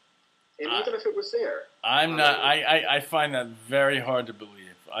 And even if it was there, I find that very hard to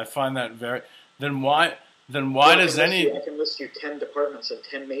believe. I find that very. Then why does any? I can list you 10 departments and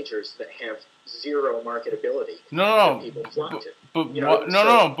 10 majors that have zero marketability. No. People flock to.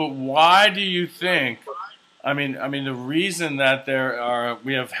 But why do you think? I mean, the reason that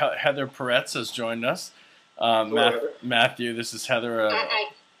we have Heather Peretz has joined us. Matthew, this is Heather.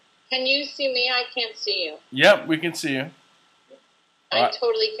 Can you see me? I can't see you. Yep, we can see you. I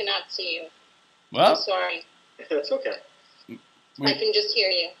totally cannot see you. Well, I'm sorry. That's okay. I can just hear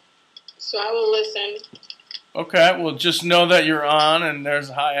you. So I will listen. Okay, well, just know that you're on, and there's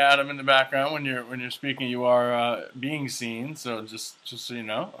hi Adam in the background when you're speaking. You are being seen, so just so you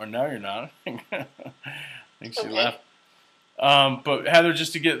know, or no, you're not. I think she left. But Heather,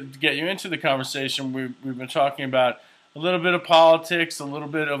 just to get you into the conversation, we've been talking about a little bit of politics, a little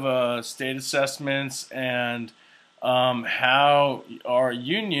bit of state assessments, and how are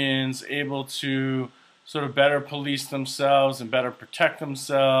unions able to sort of better police themselves and better protect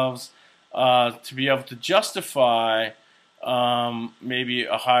themselves, to be able to justify maybe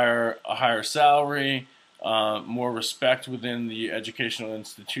a higher salary, more respect within the educational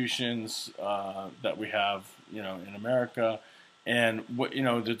institutions that we have, in America. And what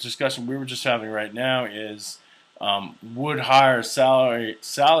the discussion we were just having right now is, would higher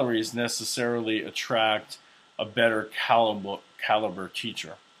salaries necessarily attract a better caliber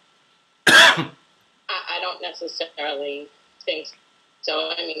teacher? I don't necessarily think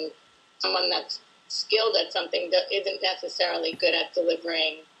so. I mean, someone that's skilled at something that isn't necessarily good at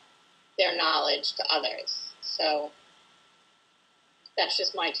delivering their knowledge to others. So that's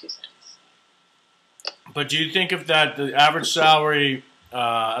just my 2 cents. But do you think if that the average salary,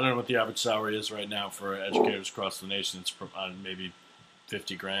 I don't know what the average salary is right now for educators across the nation, it's maybe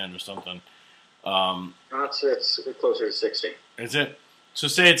 $50,000 or something. It's closer to 60. Is it? So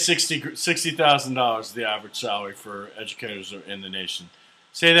say it's $60,000 the average salary for educators in the nation.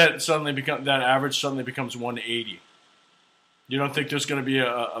 Say that average suddenly becomes 180. You don't think there's going to be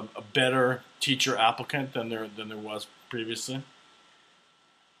a better teacher applicant than there was previously?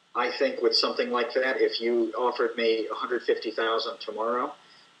 I think with something like that, if you offered me $150,000 tomorrow,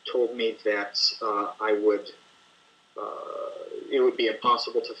 told me that it would be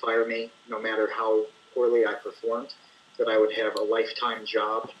impossible to fire me no matter how poorly I performed, that I would have a lifetime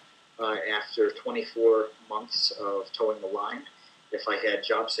job after 24 months of towing the line, if I had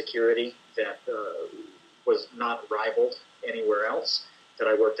job security that was not rivaled anywhere else, that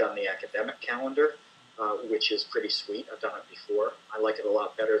I worked on the academic calendar, which is pretty sweet. I've done it before. I like it a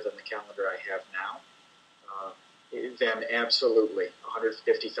lot better than the calendar I have now. Then absolutely,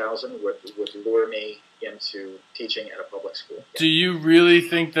 $150,000 would lure me into teaching at a public school. Do you really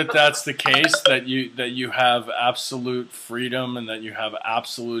think that that's the case, that you have absolute freedom and that you have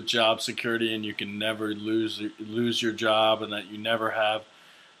absolute job security and you can never lose your job, and that you never have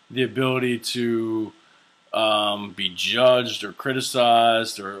the ability to be judged or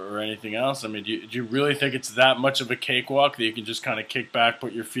criticized or anything else? I mean, do you really think it's that much of a cakewalk that you can just kind of kick back,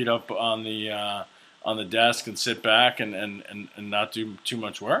 put your feet up on the desk and sit back and not do too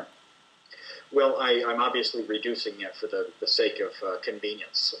much work? Well, I'm obviously reducing it for the sake of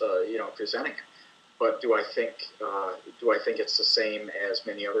convenience, presenting it. But do I think it's the same as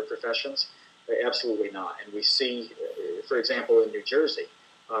many other professions? Absolutely not. And we see, for example, in New Jersey,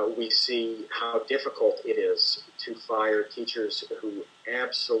 we see how difficult it is to fire teachers who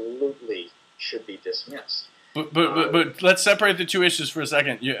absolutely should be dismissed. But let's separate the two issues for a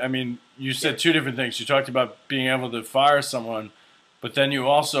second. You said two different things. You talked about being able to fire someone, but then you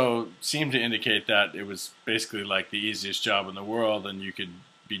also seemed to indicate that it was basically like the easiest job in the world, and you could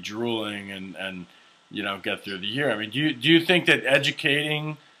be drooling and get through the year. I mean, do you think that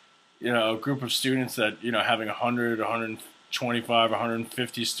educating a group of students, that having 100, 125,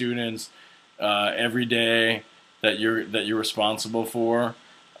 150 students every day that you're responsible for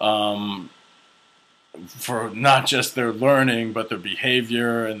not just their learning, but their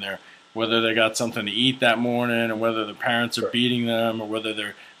behavior and whether they got something to eat that morning, or whether the parents are beating them, or whether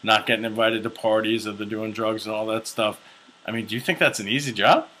they're not getting invited to parties, or they're doing drugs and all that stuff. I mean, do you think that's an easy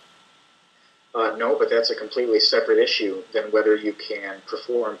job? No, but that's a completely separate issue than whether you can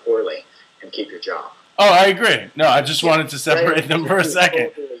perform poorly and keep your job. Oh, I agree. No, I just wanted to separate them for a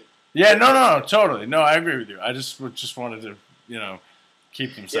second. Yeah, no, totally. No, I agree with you. I just wanted to,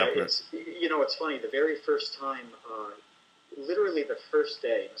 keep them separate. Yeah, it's funny. The very first time, literally the first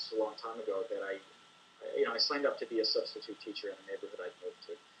day, this is a long time ago, that I signed up to be a substitute teacher in a neighborhood I'd moved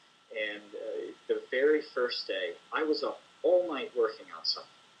to. And the very first day, I was up all night working on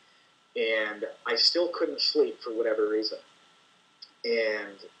something. And I still couldn't sleep for whatever reason.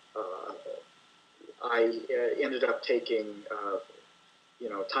 And I ended up taking,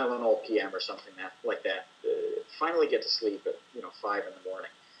 Tylenol PM or something like that. Finally get to sleep at 5 in the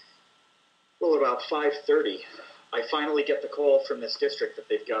morning. Well, about 5:30, I finally get the call from this district that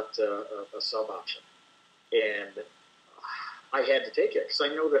they've got a sub option, and I had to take it because I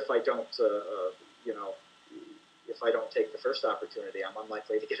know that if I don't, if I don't take the first opportunity, I'm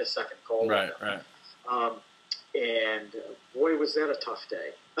unlikely to get a second call. Right. And boy, was that a tough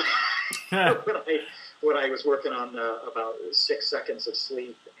day. when I was working on about 6 seconds of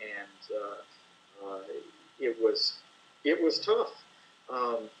sleep, and it was tough.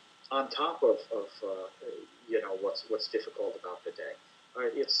 On top of what's difficult about the day,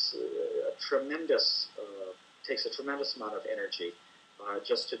 it's a tremendous takes a tremendous amount of energy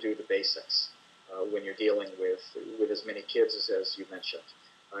just to do the basics when you're dealing with as many kids as you mentioned,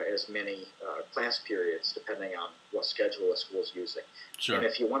 as many class periods depending on what schedule a school's using. Sure. And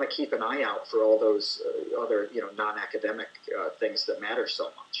if you want to keep an eye out for all those other non-academic things that matter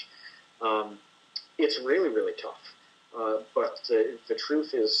so much, it's really, really tough. But the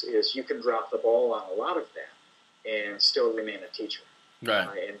truth is you can drop the ball on a lot of that and still remain a teacher.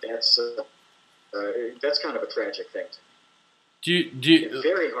 Right. And that's kind of a tragic thing. It's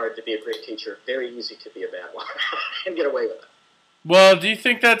very hard to be a great teacher, very easy to be a bad one and get away with it. Well, do you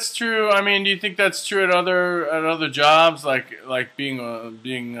think that's true? I mean, do you think that's true at other jobs, like being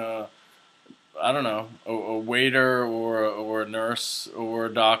I don't know, a waiter or a nurse or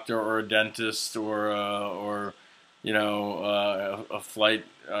a doctor or a dentist or a flight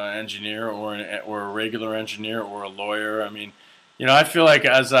engineer or a regular engineer or a lawyer? I mean, I feel like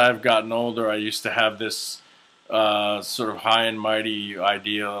as I've gotten older, I used to have this sort of high and mighty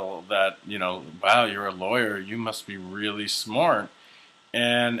ideal that, wow, you're a lawyer, you must be really smart.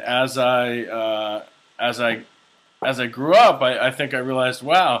 And as I grew up, I think I realized,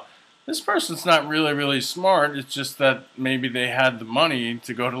 wow, this person's not really, really smart. It's just that maybe they had the money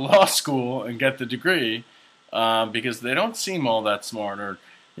to go to law school and get the degree, because they don't seem all that smart. Or,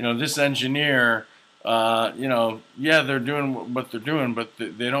 this engineer, yeah, they're doing what they're doing, but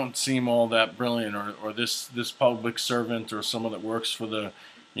they don't seem all that brilliant. Or this public servant or someone that works for the,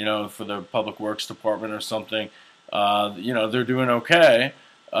 for the public works department or something, they're doing okay,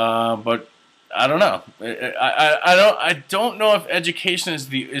 but I don't know. I don't know if education is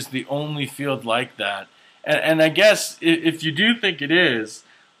the only field like that. And I guess if you do think it is,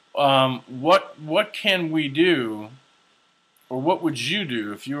 what can we do, or what would you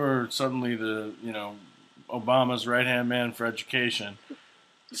do if you were suddenly the Obama's right-hand man for education,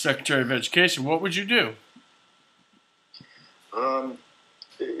 Secretary of Education? What would you do?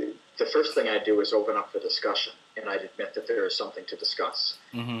 The first thing I'd do is open up the discussion, and I'd admit that there is something to discuss,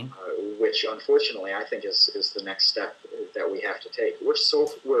 which unfortunately I think is the next step that we have to take. We're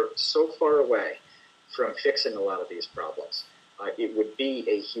so far away from fixing a lot of these problems. It would be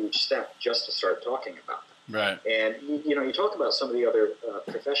a huge step just to start talking about them. Right. And you talk about some of the other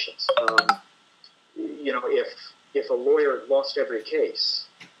professions. If a lawyer lost every case,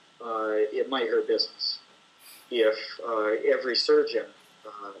 it might hurt business. If every surgeon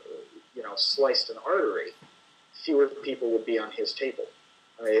sliced an artery, fewer people would be on his table.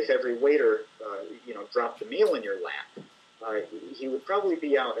 If every waiter, dropped a meal in your lap, he would probably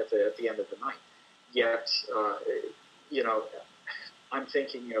be out at the end of the night. Yet, I'm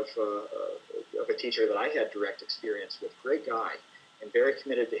thinking of a teacher that I had direct experience with, great guy, and very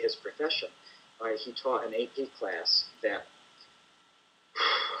committed to his profession. He taught an AP class that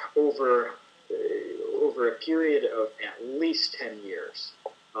over a period of at least 10 years,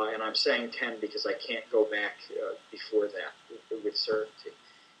 and I'm saying 10 because I can't go back before that with certainty,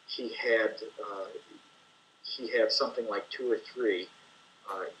 he had something like 2 or 3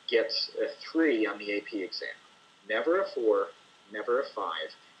 get a 3 on the AP exam. Never a 4, never a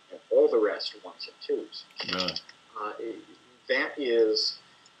 5, and all the rest 1s and 2s. Really? That is,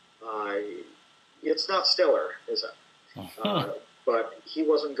 it's not stellar, is it? But he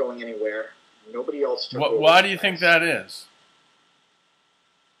wasn't going anywhere. Nobody else took over. Why do you think that is?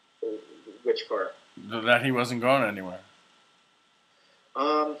 Which part? That he wasn't going anywhere.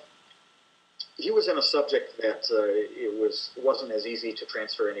 He was in a subject that it wasn't as easy to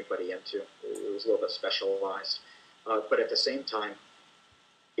transfer anybody into. It was a little bit specialized. But at the same time,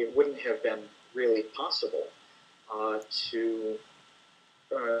 it wouldn't have been really possible to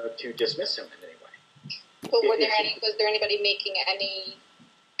dismiss him in any way. But was there anybody making any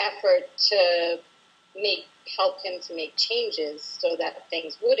effort to help him to make changes so that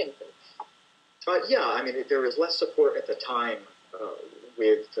things would improve? Yeah, I mean, there was less support at the time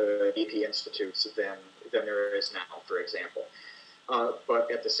with EP institutes than there is now, for example.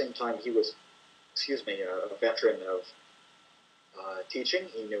 But at the same time, he was, a veteran of teaching.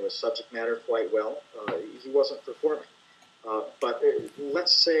 He knew his subject matter quite well. He wasn't performing. But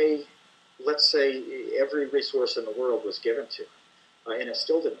let's say every resource in the world was given to him, and it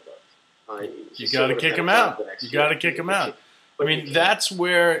still didn't work. You got to kick him out. You got to kick him out. I mean, that's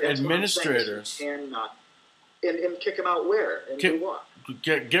where administrators cannot. And kick him out where? And do what?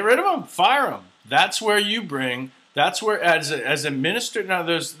 Get rid of him. Fire him. That's where you bring. That's where, as administrator. Now,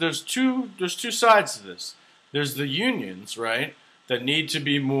 there's two sides to this. There's the unions, right, that need to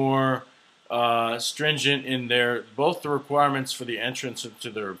be more stringent in both the requirements for the entrance into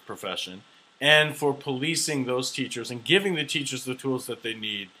their profession and for policing those teachers and giving the teachers the tools that they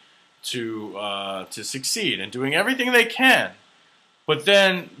need to succeed and doing everything they can. But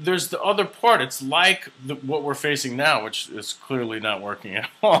then there's the other part. It's like what we're facing now, which is clearly not working at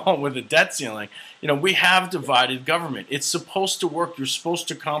all with the debt ceiling. We have divided government. It's supposed to work. You're supposed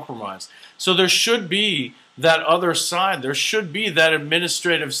to compromise. So there should be that other side. There should be that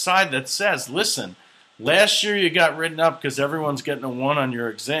administrative side that says, listen, last year you got written up because everyone's getting a 1 on your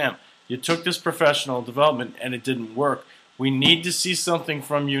exam. You took this professional development and it didn't work. We need to see something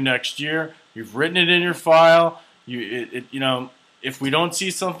from you next year. You've written it in your file. If we don't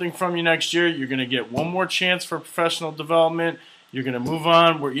see something from you next year, you're going to get one more chance for professional development. You're going to move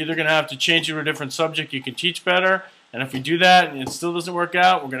on. We're either going to have to change you to a different subject you can teach better. And if we do that and it still doesn't work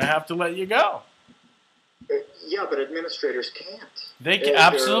out, we're going to have to let you go. Yeah, but administrators can't. They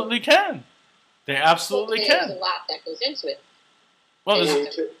absolutely can. They absolutely can. There's a lot that goes into it. Well,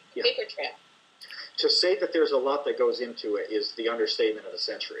 paper trail. To say that there's a lot that goes into it is the understatement of the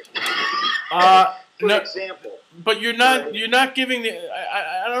century. For example, but you're not giving the.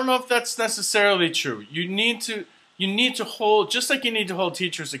 I don't know if that's necessarily true. You need to hold, just like you need to hold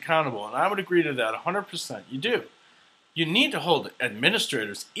teachers accountable, and I would agree to that 100%. You do. You need to hold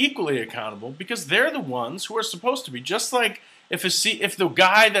administrators equally accountable because they're the ones who are supposed to be. Just like if the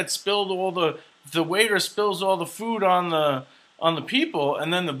guy that spilled the waiter spills all the food on the people,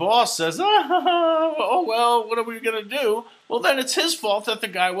 and then the boss says, oh well, what are we going to do? Well, then it's his fault that the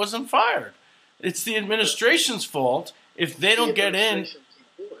guy wasn't fired. It's the administration's fault if they don't get in.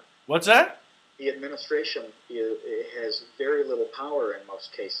 What's that? The administration has very little power in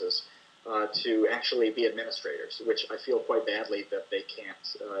most cases to actually be administrators, which I feel quite badly that they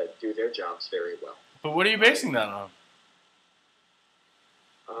can't do their jobs very well. But what are you basing that on?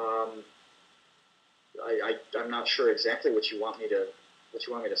 I'm not sure exactly what you want me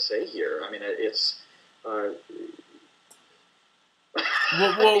to say here. I mean, it's.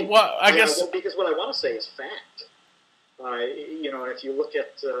 Well, I guess because what I want to say is fact. If you look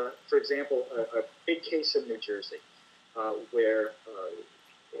at, for example, a big case in New Jersey where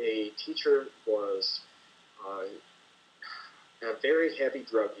a teacher was a very heavy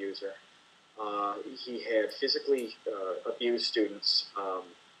drug user. He had physically abused students,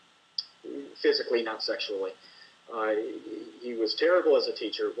 physically, not sexually. He was terrible as a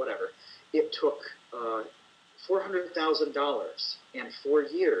teacher, whatever. It took $400,000 and 4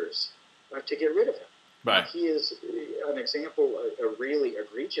 years to get rid of him. Right. He is an example, a really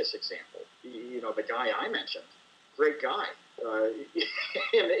egregious example. The guy I mentioned, great guy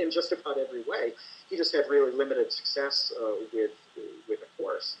in just about every way. He just had really limited success with a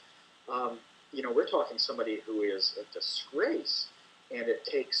course. We're talking somebody who is a disgrace, and it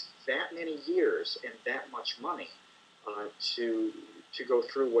takes that many years and that much money to go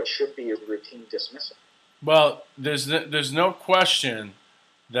through what should be a routine dismissal. Well, there's no question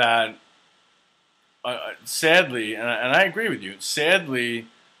that, sadly, and I agree with you, sadly,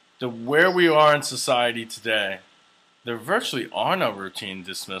 where we are in society today, there virtually are no routine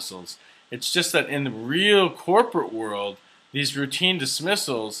dismissals. It's just that in the real corporate world, these routine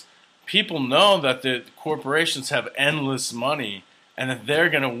dismissals, people know that the corporations have endless money and that they're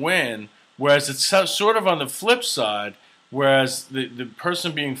going to win, whereas it's sort of on the flip side, whereas the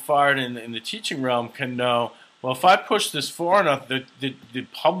person being fired in the teaching realm can know, well, if I push this far enough, the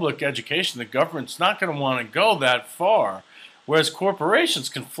public education, the government's not going to want to go that far, whereas corporations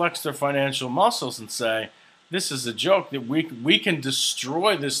can flex their financial muscles and say, this is a joke, that we can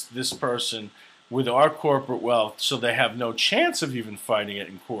destroy this person with our corporate wealth so they have no chance of even fighting it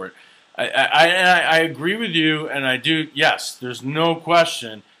in court. I agree with you, and I do, yes, there's no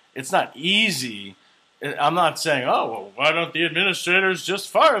question. It's not easy. I'm not saying, oh, well, why don't the administrators just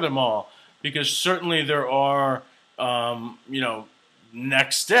fire them all? Because certainly there are,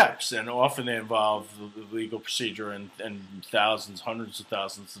 next steps, and often they involve the legal procedure and thousands, hundreds of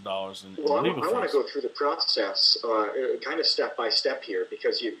thousands of dollars in legal fees. I want to go through the process kind of step by step here,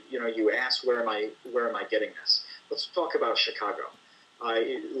 because you asked where am I getting this? Let's talk about Chicago.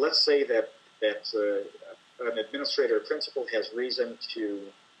 Let's say that an administrator or principal has reason to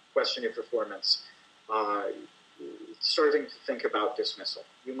question your performance, starting to think about dismissal.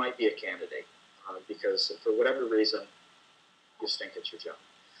 You might be a candidate because for whatever reason you stink at your job.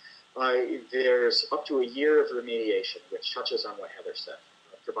 There's up to a year of remediation, which touches on what Heather said,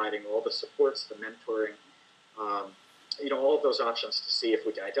 providing all the supports, the mentoring, all of those options to see if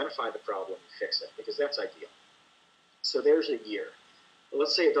we can identify the problem and fix it, because that's ideal. So there's a year.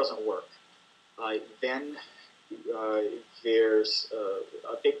 Let's say it doesn't work. Then there's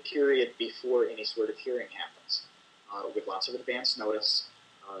a big period before any sort of hearing happens, with lots of advance notice.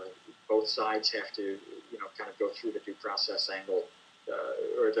 Both sides have to, kind of go through the due process angle,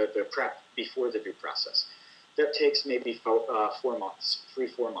 or the prep before the due process. That takes maybe 4 months,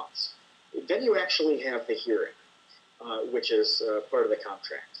 3-4 months. Then you actually have the hearing, which is part of the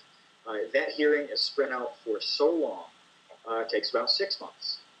contract. That hearing is spread out for so long, it takes about 6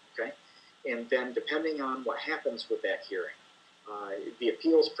 months, okay? And then depending on what happens with that hearing, the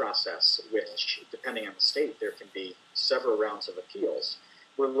appeals process, which depending on the state, there can be several rounds of appeals,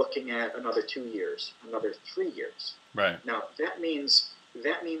 we're looking at another 2 years, another 3 years. Right. Now, that means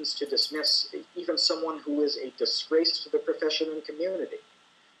to dismiss even someone who is a disgrace to the profession and community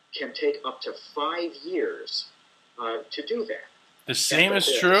can take up to 5 years to do that. The same is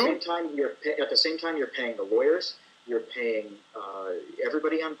true? At the same time, you're paying the lawyers, you're paying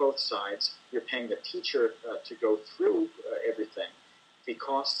everybody on both sides, you're paying the teacher to go through everything, the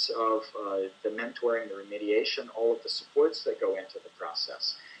costs of the mentoring, the remediation, all of the supports that go into the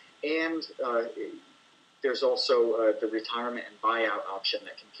process. And there's also the retirement and buyout option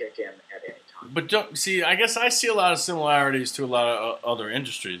that can kick in at any time. But I guess I see a lot of similarities to a lot of other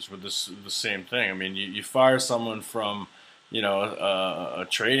industries with the same thing. I mean, you fire someone from, a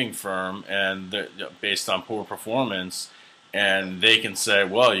trading firm, and based on poor performance, and they can say,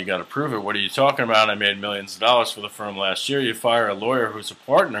 well, you got to prove it. What are you talking about? I made millions of dollars for the firm last year. You fire a lawyer who's a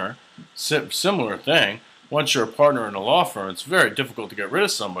partner, similar thing. Once you're a partner in a law firm, it's very difficult to get rid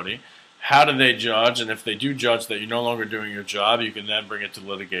of somebody. How do they judge? And if they do judge that you're no longer doing your job, you can then bring it to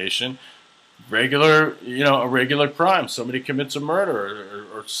litigation. A regular crime. Somebody commits a murder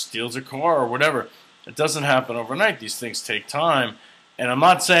or steals a car or whatever. It doesn't happen overnight. These things take time. And I'm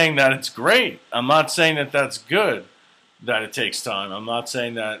not saying that it's great. I'm not saying that that's good, that it takes time. I'm not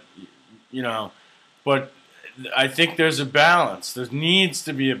saying that, but I think there's a balance. There needs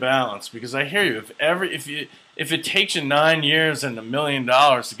to be a balance, because I hear you. If it takes you 9 years and $1 million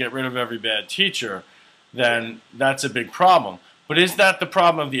to get rid of every bad teacher, then that's a big problem. But is that the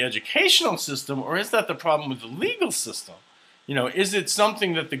problem of the educational system, or is that the problem with the legal system? Is it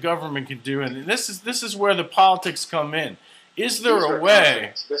something that the government can do? And this is where the politics come in. Is there a way?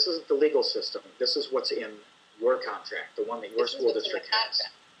 Contracts. This isn't the legal system. This is what's in your contract, the one that your school district has.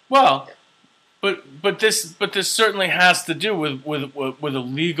 Well, but this certainly has to do with a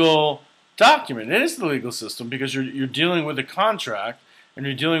legal document. It is the legal system, because you're dealing with a contract, and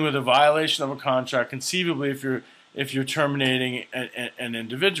you're dealing with a violation of a contract, conceivably if you're terminating an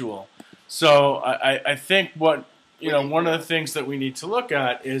individual. So I think one of the things that we need to look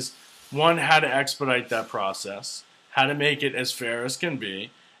at is, one, how to expedite that process, how to make it as fair as can be,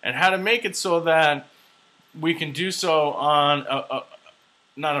 and how to make it so that we can do so on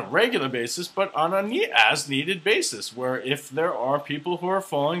not a regular basis, but on a as-needed basis, where if there are people who are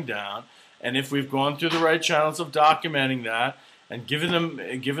falling down, and if we've gone through the right channels of documenting that and giving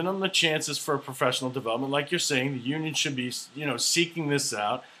them the chances for professional development, like you're saying, the union should be seeking this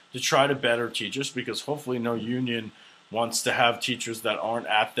out to try to better teachers, because hopefully no union wants to have teachers that aren't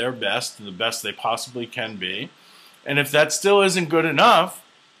at their best and the best they possibly can be. And if that still isn't good enough,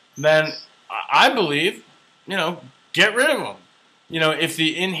 then I believe, get rid of them. If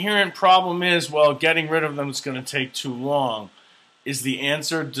the inherent problem is, well, getting rid of them is going to take too long, is the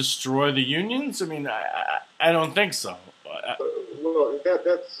answer destroy the unions? I mean, I don't think so. Well,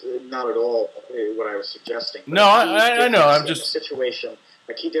 that's not at all what I was suggesting. No, I know. I'm just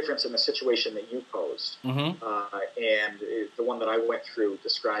a key difference in the situation that you posed, and the one that I went through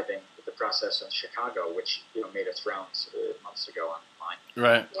describing the process in Chicago, which made its rounds months ago online.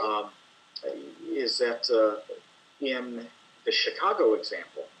 Right. Is that in the Chicago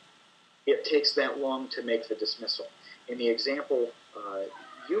example, it takes that long to make the dismissal. In the example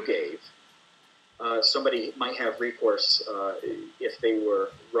you gave, somebody might have recourse if they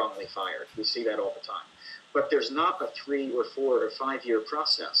were wrongly fired. We see that all the time. But there's not a 3 or 4 or 5 year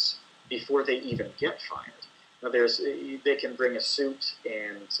process before they even get fired. Now, they can bring a suit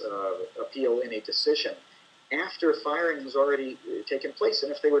and appeal any decision after firing has already taken place.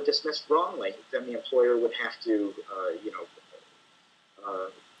 And if they were dismissed wrongly, then the employer would have to,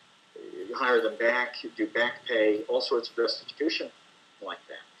 hire them back, do back pay, all sorts of restitution like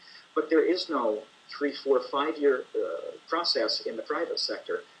that. But there is no 3, 4, 5 year process in the private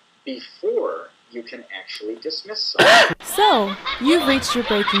sector before you can actually dismiss someone. So, you've reached your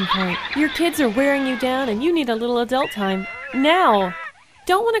breaking point. Your kids are wearing you down and you need a little adult time. Now!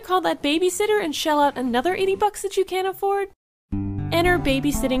 Don't want to call that babysitter and shell out another $80 that you can't afford? Enter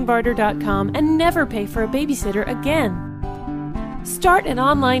babysittingbarter.com and never pay for a babysitter again. Start an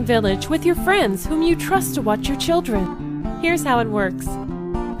online village with your friends whom you trust to watch your children. Here's how it works.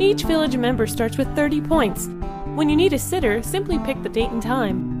 Each village member starts with 30 points. When you need a sitter, simply pick the date and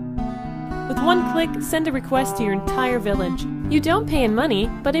time. With one click, send a request to your entire village. You don't pay in money,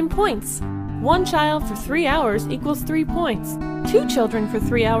 but in points. One child for 3 hours equals 3 points. 2 children for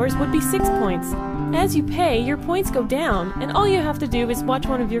 3 hours would be 6 points. As you pay, your points go down, and all you have to do is watch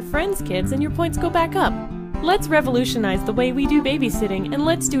one of your friends' kids and your points go back up. Let's revolutionize the way we do babysitting, and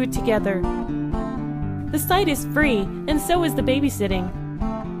let's do it together. The site is free, and so is the babysitting.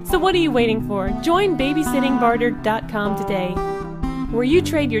 So what are you waiting for? Join babysittingbarter.com today, where you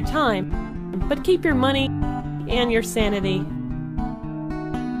trade your time, but keep your money and your sanity.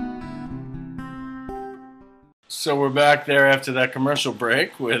 So we're back there after that commercial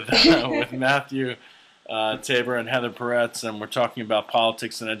break with with Matthew Tabor and Heather Peretz, and we're talking about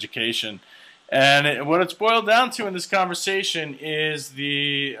politics and education. And what it's boiled down to in this conversation is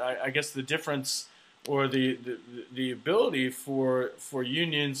I guess the difference, or the ability for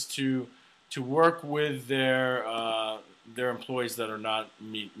unions to work with their employees that are not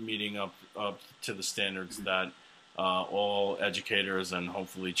meeting up to the standards that all educators and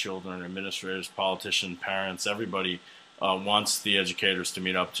hopefully children, administrators, politicians, parents, everybody wants the educators to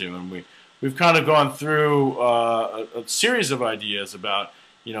meet up to. And we've kind of gone through a series of ideas about,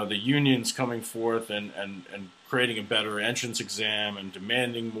 the unions coming forth and creating a better entrance exam and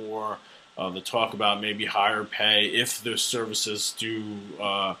demanding more. The talk about maybe higher pay if the services do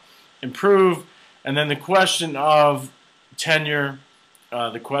improve. And then the question of tenure,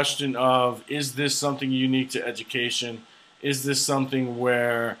 the question of, is this something unique to education? Is this something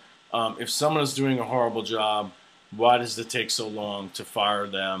where if someone is doing a horrible job, why does it take so long to fire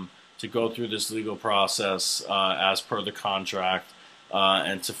them, to go through this legal process as per the contract,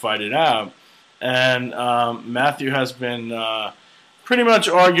 and to fight it out? And Matthew has been pretty much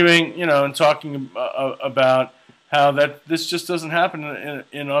arguing, and talking about how that this just doesn't happen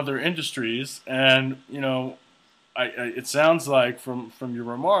in other industries. And, it sounds like from your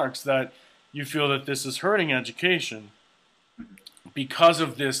remarks that you feel that this is hurting education because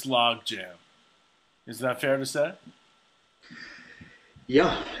of this logjam. Is that fair to say?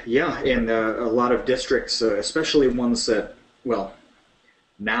 Yeah, and a lot of districts, especially ones that, well,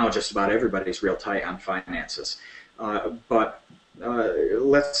 now just about everybody's real tight on finances. But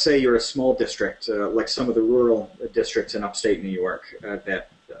let's say you're a small district, like some of the rural districts in upstate New York that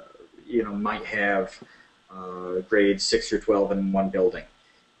might have grades 6 through 12 in one building,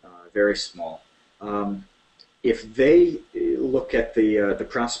 very small. If they look at the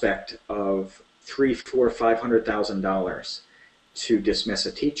prospect of $300,000, $400,000, $500,000 to dismiss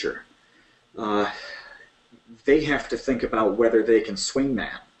a teacher, they have to think about whether they can swing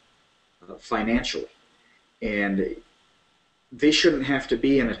that financially, and they shouldn't have to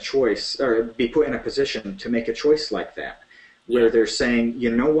be in a choice or be put in a position to make a choice like that, where they're saying,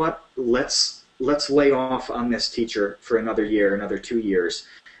 you know what, let's lay off on this teacher for another year, another 2 years,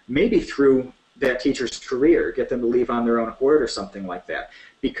 maybe through that teacher's career, get them to leave on their own accord or something like that,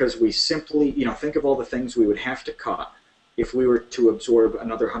 because we simply, think of all the things we would have to cut if we were to absorb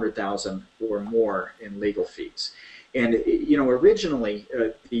another $100,000 or more in legal fees. And originally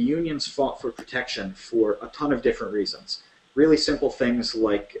the unions fought for protection for a ton of different reasons. Really simple things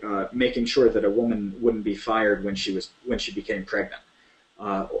like making sure that a woman wouldn't be fired when she became pregnant.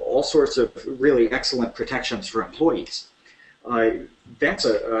 All sorts of really excellent protections for employees. That's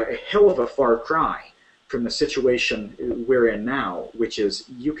a hell of a far cry from the situation we're in now, which is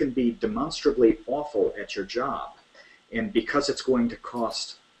you can be demonstrably awful at your job, and because it's going to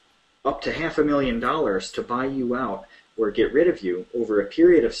cost up to $500,000 to buy you out or get rid of you over a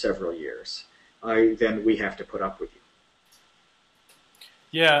period of several years, then we have to put up with you.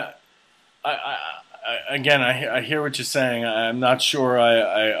 Yeah, I hear what you're saying. I'm not sure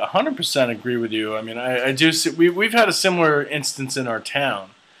I 100% agree with you. I mean, I do see, we've had a similar instance in our town,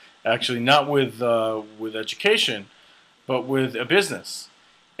 actually, not with education, but with a business.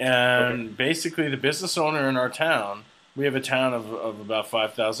 And basically the business owner in our town, we have a town of about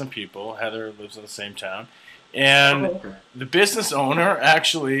 5,000 people. Heather lives in the same town. And the business owner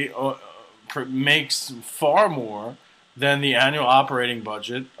actually makes far more than the annual operating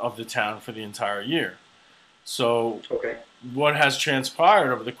budget of the town for the entire year. So what has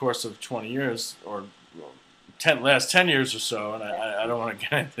transpired over the course of 20 years, or last 10 years or so, and I don't want to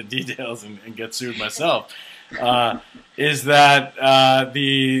get into details and get sued myself, is that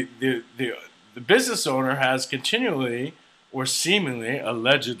the business owner has continually, or seemingly,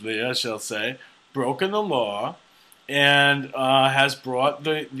 allegedly, I shall say, broken the law and has brought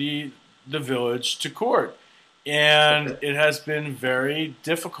the village to court. And it has been very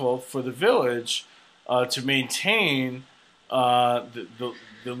difficult for the village to maintain the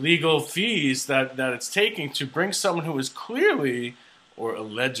legal fees that it's taking to bring someone who is clearly or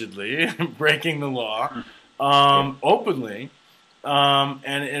allegedly breaking the law openly.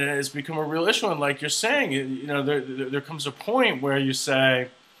 And it has become a real issue. And like you're saying, you know, there comes a point where you say,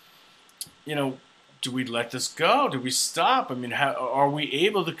 you know, do we let this go? Do we stop? I mean, are we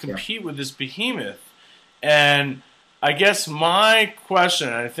able to compete with this behemoth? And I guess my question,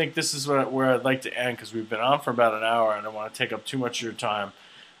 and I think this is where I'd like to end, because we've been on for about an hour and I don't want to take up too much of your time,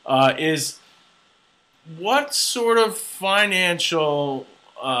 is what sort of financial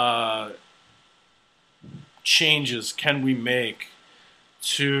changes can we make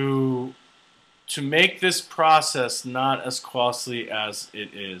to make this process not as costly as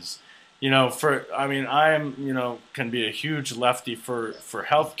it is? You know, can be a huge lefty for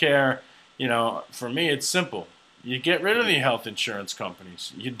healthcare. You know, for me, it's simple. You get rid of the health insurance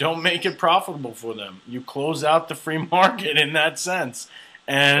companies. You don't make it profitable for them. You close out the free market in that sense,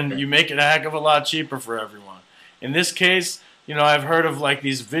 and you make it a heck of a lot cheaper for everyone. In this case, you know, I've heard of like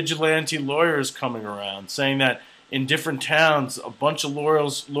these vigilante lawyers coming around saying that in different towns, a bunch of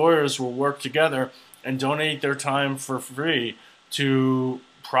lawyers will work together and donate their time for free to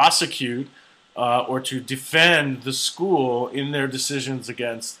prosecute or to defend the school in their decisions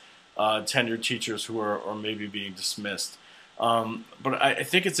against tenured teachers who are maybe being dismissed. But I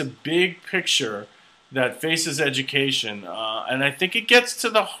think it's a big picture that faces education, and I think it gets to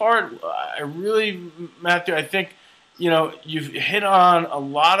the heart. Matthew, I think, you know, you've hit on a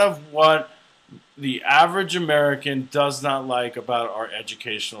lot of what the average American does not like about our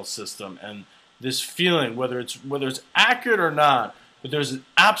educational system, and this feeling, whether it's accurate or not, but there's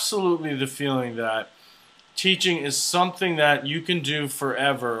absolutely the feeling that teaching is something that you can do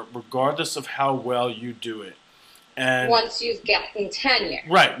forever, regardless of how well you do it. And once you've gotten tenure.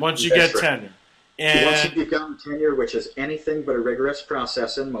 Right, once you get tenure. And once you've gotten tenure, which is anything but a rigorous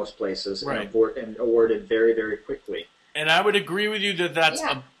process in most places, right, and awarded very, very quickly. And I would agree with you that that's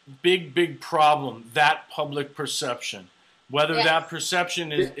a big, big problem, that public perception. Whether that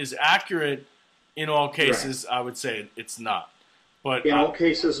perception is accurate in all cases, I would say it's not. But in all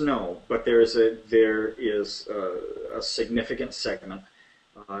cases, no. But there is a significant segment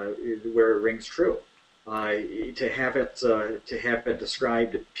where it rings true. To have it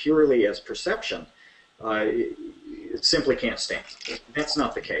described purely as perception, it simply can't stand. That's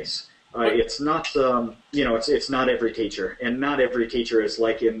not the case. It's not it's not every teacher, and not every teacher is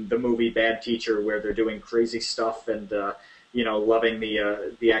like in the movie Bad Teacher, where they're doing crazy stuff and loving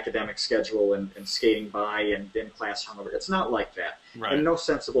the academic schedule and skating by and in class hungover. It's not like that, and no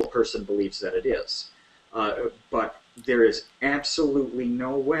sensible person believes that it is. But there is absolutely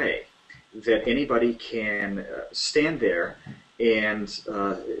no way that anybody can stand there and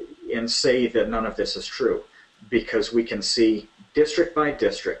say that none of this is true, because we can see district by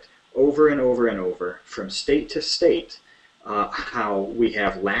district, over and over and over, from state to state, how we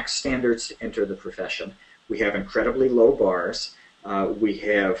have lax standards to enter the profession. We have incredibly low bars. We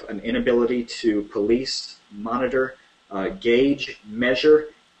have an inability to police, monitor, gauge, measure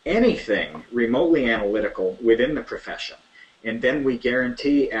anything remotely analytical within the profession. And then we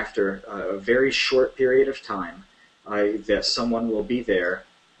guarantee after a very short period of time that someone will be there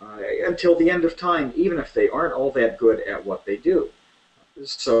until the end of time, even if they aren't all that good at what they do.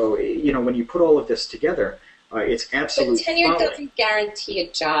 So, when you put all of this together, it's absolute But tenure folly. doesn't guarantee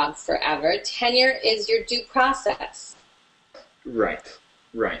a job forever. Tenure is your due process. Right.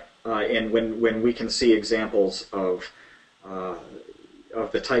 And when we can see examples of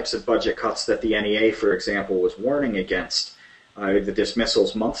the types of budget cuts that the NEA, for example, was warning against, the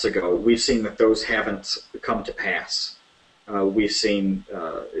dismissals months ago, we've seen that those haven't come to pass. We've seen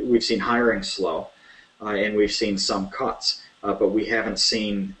hiring slow, and we've seen some cuts, but we haven't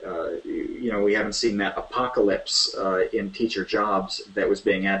seen that apocalypse in teacher jobs that was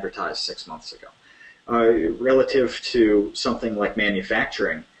being advertised 6 months ago. Relative to something like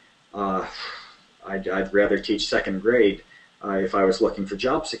manufacturing, I'd rather teach second grade if I was looking for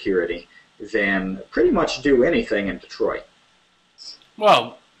job security than pretty much do anything in Detroit.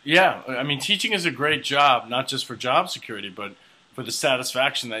 Well, yeah. I mean, teaching is a great job, not just for job security, but for the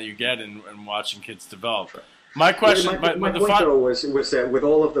satisfaction that you get in watching kids develop. My question, my point though was that with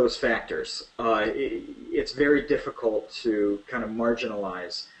all of those factors, it's very difficult to kind of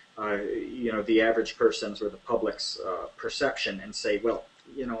marginalize, the average person's or the public's perception and say, well,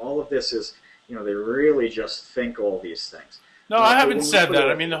 all of this is, they really just think all these things. No, I haven't said that.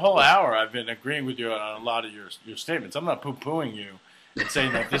 I mean, the whole hour I've been agreeing with you on a lot of your statements. I'm not poo-pooing you. and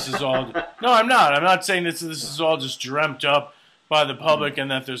saying that this is all. No, I'm not. I'm not saying this is all just dreamt up by the public,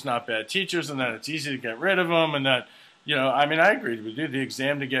 and that there's not bad teachers, and that it's easy to get rid of them, and that, you know, I mean, I agree with you. The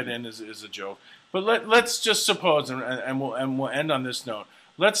exam to get in is a joke. But let's just suppose, and we'll end on this note.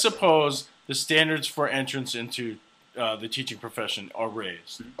 Let's suppose the standards for entrance into the teaching profession are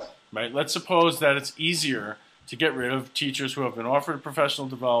raised, right? Let's suppose that it's easier to get rid of teachers who have been offered professional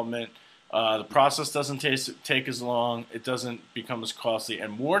development. The process doesn't take as long. It doesn't become as costly.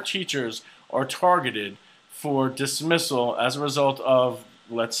 And more teachers are targeted for dismissal as a result of,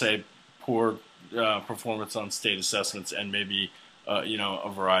 let's say, poor performance on state assessments and maybe, you know, a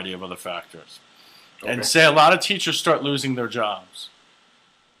variety of other factors. Okay. And say a lot of teachers start losing their jobs.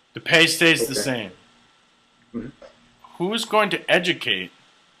 The pay stays the same. Mm-hmm. Who's going to educate,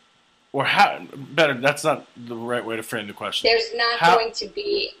 or how, better, that's not the right way to frame the question. There's not going to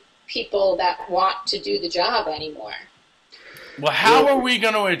be people that want to do the job anymore. Well, how are we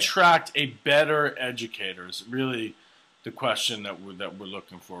going to attract a better educator is really the question that we're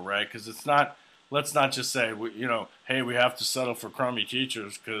looking for, right? Because it's not, let's not just say, you know, hey, we have to settle for crummy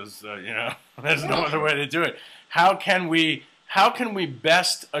teachers because, you know, there's no other way to do it. How can we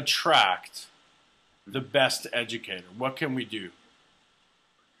best attract the best educator? What can we do?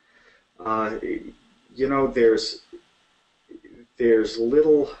 You know, there's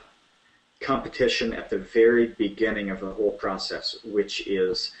little competition at the very beginning of the whole process, which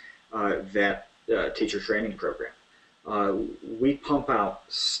is that teacher training program. We pump out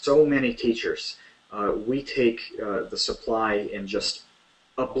so many teachers. We take the supply and just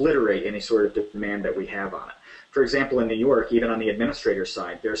obliterate any sort of demand that we have on it. For example, in New York, even on the administrator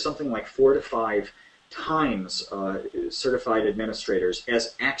side, there's something like 4 to 5 times certified administrators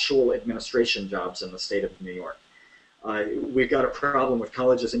as actual administration jobs in the state of New York. We've got a problem with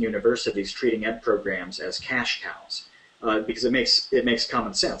colleges and universities treating ed programs as cash cows because it makes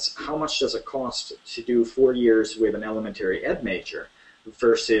common sense. How much does it cost to do 4 years with an elementary ed major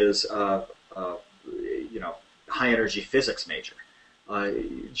versus you know, high energy physics major?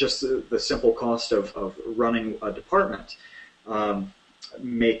 Just the simple cost of running a department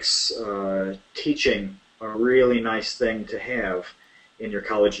makes teaching a really nice thing to have in your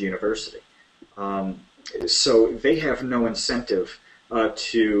college or university. So they have no incentive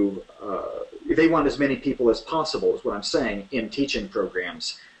they want as many people as possible, is what I'm saying, in teaching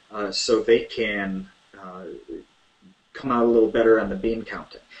programs so they can come out a little better on the bean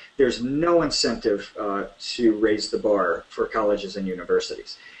counting. There's no incentive to raise the bar for colleges and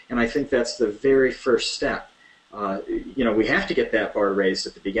universities. And I think that's the very first step. You know, we have to get that bar raised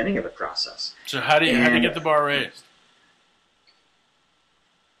at the beginning of the process. So how do you get the bar raised?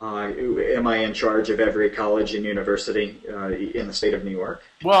 Am I in charge of every college and university in the state of New York?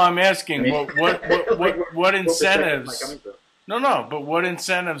 Well, I'm asking, what incentives? No, but what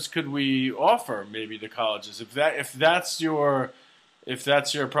incentives could we offer maybe the colleges if that's your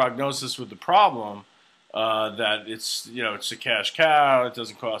prognosis with the problem, that it's, you know, it's a cash cow, it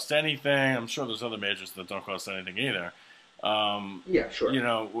doesn't cost anything. I'm sure there's other majors that don't cost anything either. Yeah, sure. You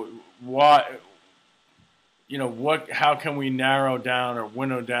know, why? You know, how can we narrow down or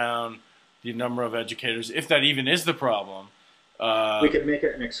winnow down the number of educators, if that even is the problem? We could make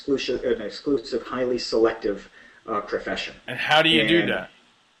it an exclusive, highly selective profession. And how do you do that?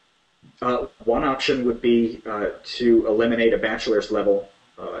 One option would be to eliminate a bachelor's level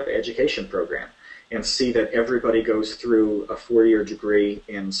education program and see that everybody goes through a 4-year degree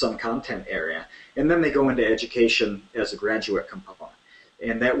in some content area, and then they go into education as a graduate component.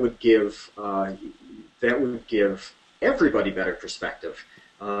 And that would give everybody better perspective,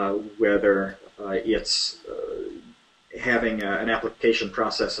 whether it's having an application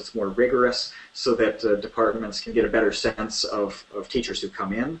process that's more rigorous so that departments can get a better sense of teachers who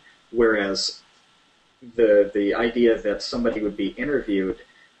come in, whereas the idea that somebody would be interviewed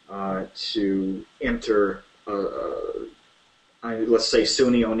to enter, let's say,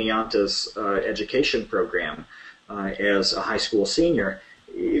 SUNY Oneonta's education program as a high school senior,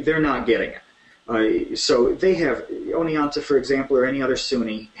 they're not getting it. So they have, Oneonta, for example, or any other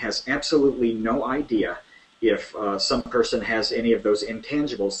SUNY has absolutely no idea if some person has any of those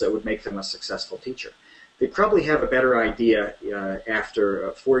intangibles that would make them a successful teacher. They probably have a better idea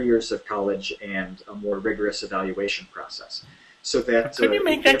after 4 years of college and a more rigorous evaluation process. So that couldn't you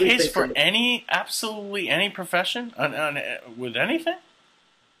make that case for absolutely any profession with anything?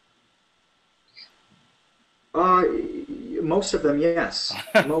 Most of them, yes.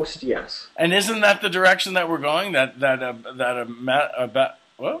 Most, yes. And isn't that the direction that we're going? Well,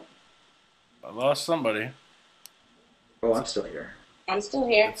 I lost somebody. Oh, I'm still here. I'm still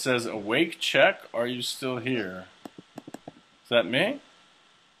here. It says, awake check, are you still here? that me?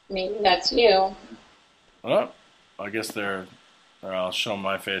 Maybe that's you. Oh, I guess I'll show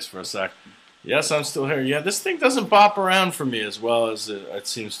my face for a sec. Yes, I'm still here. Yeah, this thing doesn't bop around for me as well as it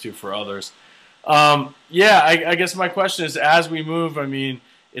seems to for others. Yeah, I guess my question is, as we move, I mean,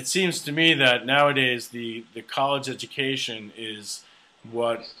 it seems to me that nowadays the college education is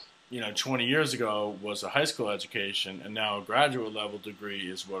what, 20 years ago was a high school education, and now a graduate level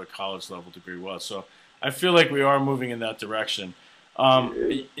degree is what a college level degree was. So I feel like we are moving in that direction.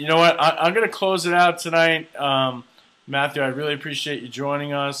 You know what? I'm going to close it out tonight. Matthew, I really appreciate you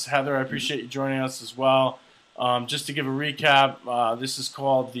joining us. Heather, I appreciate you joining us as well. Just to give a recap, this is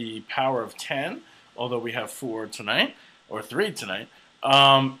called The Power of 10, although we have 4 tonight, or 3 tonight.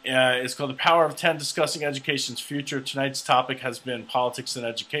 It's called The Power of 10, Discussing Education's Future. Tonight's topic has been politics and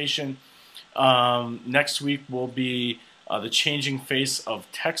education. Next week will be the changing face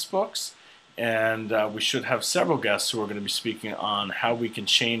of textbooks. And we should have several guests who are going to be speaking on how we can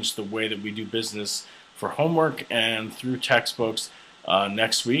change the way that we do business for homework and through textbooks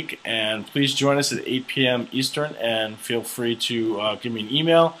next week. And please join us at 8 p.m. Eastern, and feel free to give me an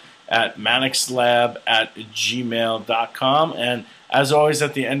email at mannixlab@gmail.com. And as always,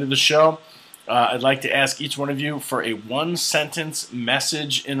 at the end of the show, I'd like to ask each one of you for a 1-sentence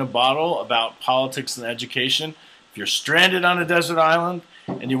message in a bottle about politics and education. If you're stranded on a desert island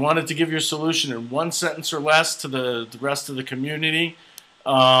and you wanted to give your solution in 1 sentence or less to the rest of the community,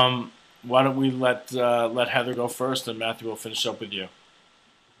 why don't we let Heather go first, and Matthew will finish up with you.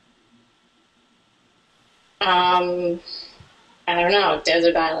 I don't know,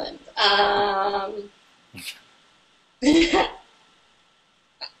 desert island.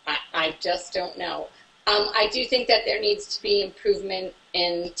 I just don't know. I do think that there needs to be improvement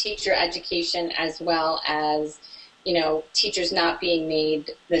in teacher education, as well as, teachers not being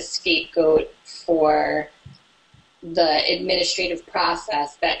made the scapegoat for the administrative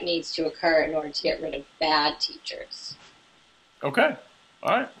process that needs to occur in order to get rid of bad teachers. Okay.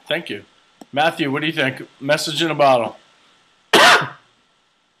 All right. Thank you. Matthew, what do you think? Message in a bottle.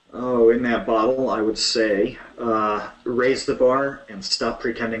 Oh, in that bottle, I would say, raise the bar and stop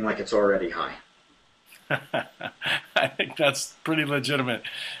pretending like it's already high. I think that's pretty legitimate.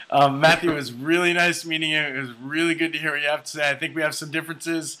 Matthew, it was really nice meeting you. It was really good to hear what you have to say. I think we have some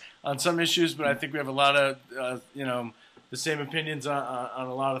differences on some issues, but I think we have a lot of, the same opinions on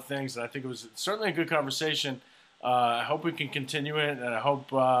a lot of things. And I think it was certainly a good conversation. I hope we can continue it, and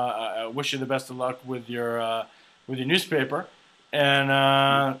I wish you the best of luck with your newspaper. And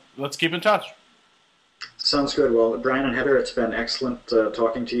let's keep in touch. Sounds good. Well, Brian and Heather, it's been excellent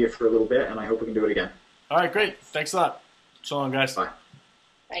talking to you for a little bit, and I hope we can do it again. All right, great. Thanks a lot. So long, guys. Bye.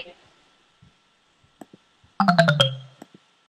 Bye.